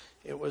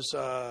 it was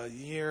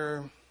year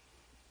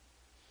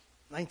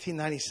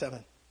 1997.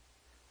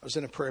 I was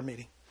in a prayer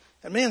meeting.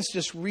 And man's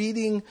just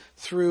reading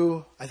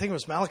through, I think it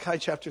was Malachi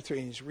chapter 3,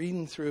 and he's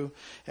reading through,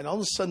 and all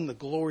of a sudden the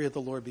glory of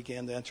the Lord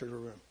began to enter the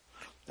room.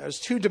 There's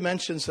 2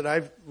 dimensions that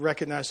I've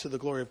recognized to the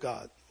glory of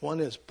God.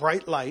 One is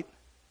bright light,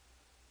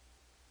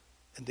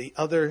 and the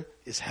other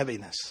is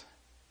heaviness.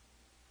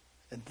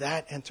 And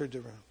that entered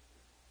the room.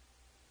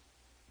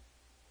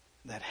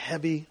 That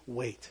heavy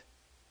weight.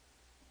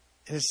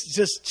 And it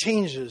just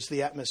changes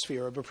the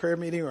atmosphere of a prayer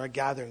meeting or a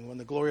gathering when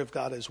the glory of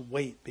God as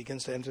weight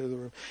begins to enter the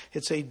room.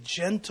 It's a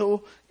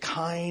gentle,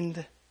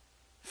 kind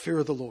fear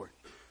of the Lord.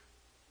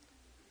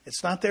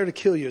 It's not there to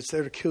kill you. It's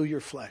there to kill your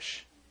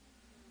flesh.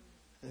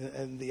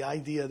 And the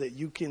idea that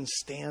you can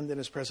stand in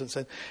his presence.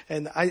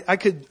 And I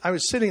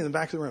was sitting in the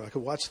back of the room. I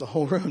could watch the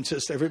whole room.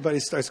 Just everybody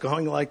starts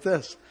going like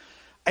this.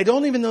 I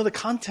don't even know the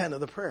content of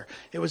the prayer.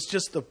 It was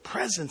just the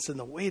presence and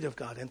the weight of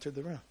God entered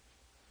the room.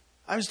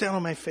 I was down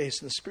on my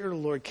face, and the Spirit of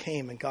the Lord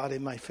came and got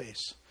in my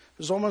face. It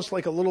was almost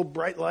like a little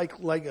bright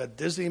light, like a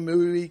Disney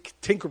movie,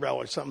 Tinkerbell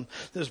or something.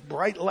 This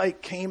bright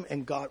light came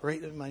and got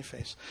right in my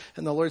face.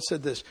 And the Lord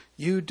said this,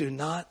 you do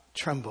not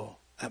tremble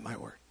at my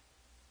word.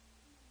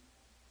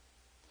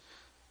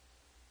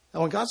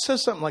 Now, when God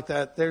says something like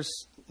that,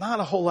 there's not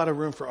a whole lot of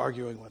room for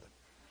arguing with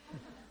it.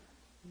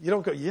 You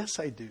don't go, yes,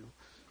 I do.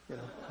 You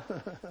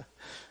know,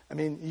 I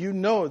mean, you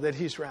know that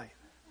he's right.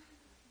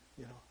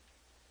 You know,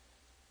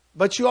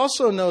 but you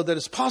also know that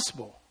it's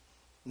possible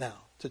now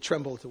to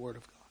tremble at the word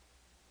of God.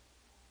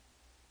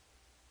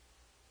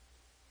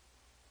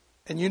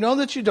 And you know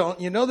that you don't.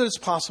 You know that it's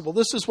possible.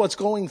 This is what's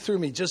going through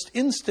me just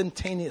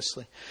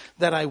instantaneously,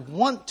 that I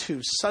want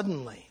to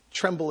suddenly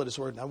tremble at his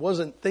word. And I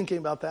wasn't thinking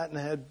about that, and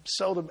I had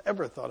seldom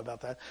ever thought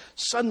about that.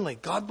 Suddenly,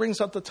 God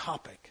brings up the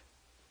topic,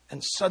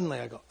 and suddenly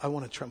I go, I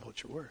want to tremble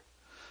at your word.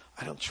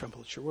 I don't tremble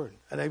at your word.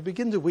 And I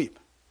begin to weep.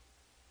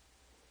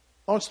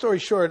 Long story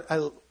short,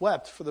 I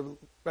wept for the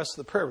rest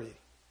of the prayer reading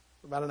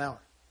for about an hour.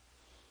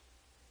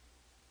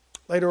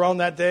 Later on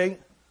that day,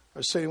 I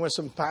was sitting with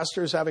some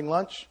pastors having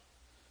lunch.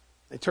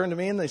 They turned to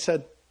me and they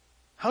said,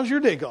 how's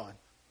your day going?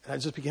 And I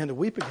just began to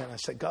weep again. I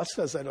said, God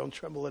says I don't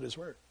tremble at his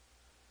word.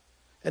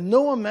 And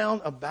no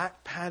amount of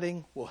back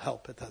patting will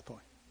help at that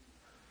point.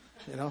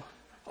 You know?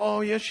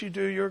 Oh, yes, you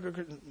do. You're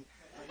good.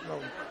 No,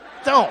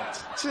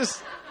 don't.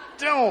 Just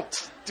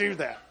don't do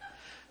that.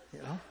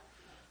 You know?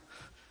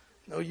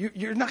 No,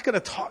 you're not going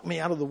to talk me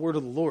out of the word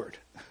of the Lord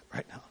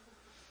right now.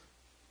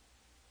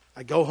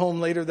 I go home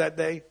later that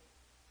day.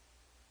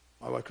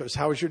 My wife goes,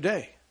 how was your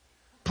day?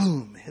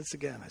 Boom, it hits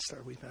again. I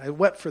start weeping. I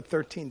wept for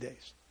 13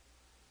 days.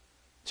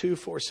 2,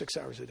 4, 6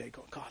 hours a day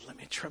going, God, let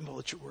me tremble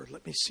at your word.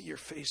 Let me see your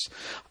face.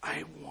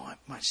 I want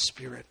my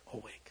spirit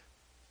awake.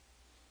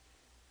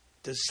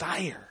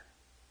 Desire.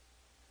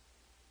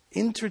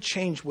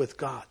 Interchange with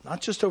God,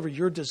 not just over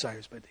your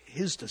desires, but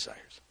his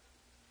desires,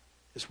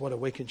 is what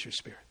awakens your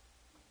spirit.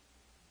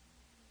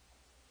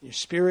 Your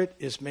spirit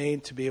is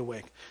made to be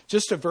awake.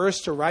 Just a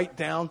verse to write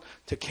down,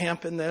 to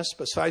camp in this,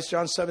 besides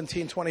John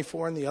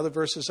 17:24 and the other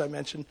verses I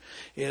mentioned,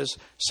 is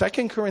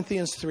 2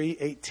 Corinthians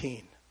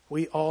 3:18.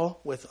 We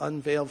all, with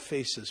unveiled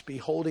faces,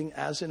 beholding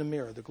as in a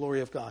mirror the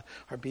glory of God,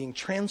 are being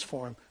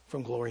transformed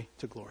from glory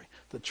to glory.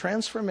 The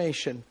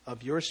transformation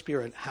of your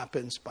spirit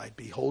happens by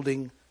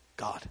beholding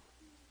God.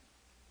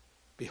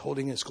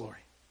 Beholding his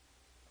glory.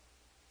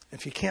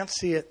 If you can't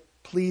see it,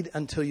 plead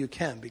until you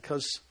can,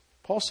 because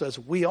Paul says,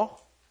 we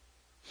all.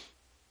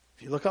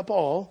 If you look up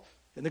all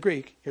in the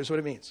Greek, here's what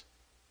it means.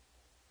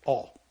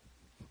 All.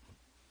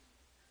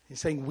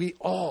 He's saying we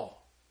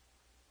all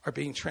are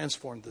being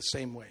transformed the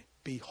same way.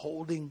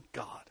 Beholding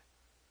God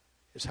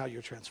is how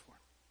you're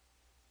transformed.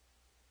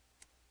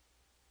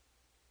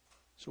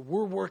 So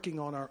we're working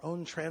on our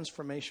own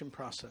transformation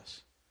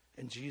process.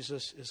 And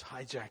Jesus is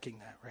hijacking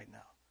that right now.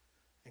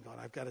 And going,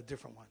 I've got a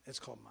different one. It's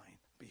called mine.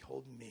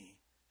 Behold me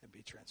and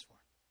be transformed.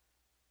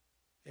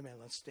 Amen.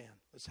 Let's stand.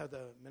 Let's have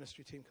the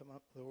ministry team come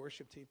up, the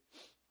worship team.